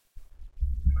 Kisses.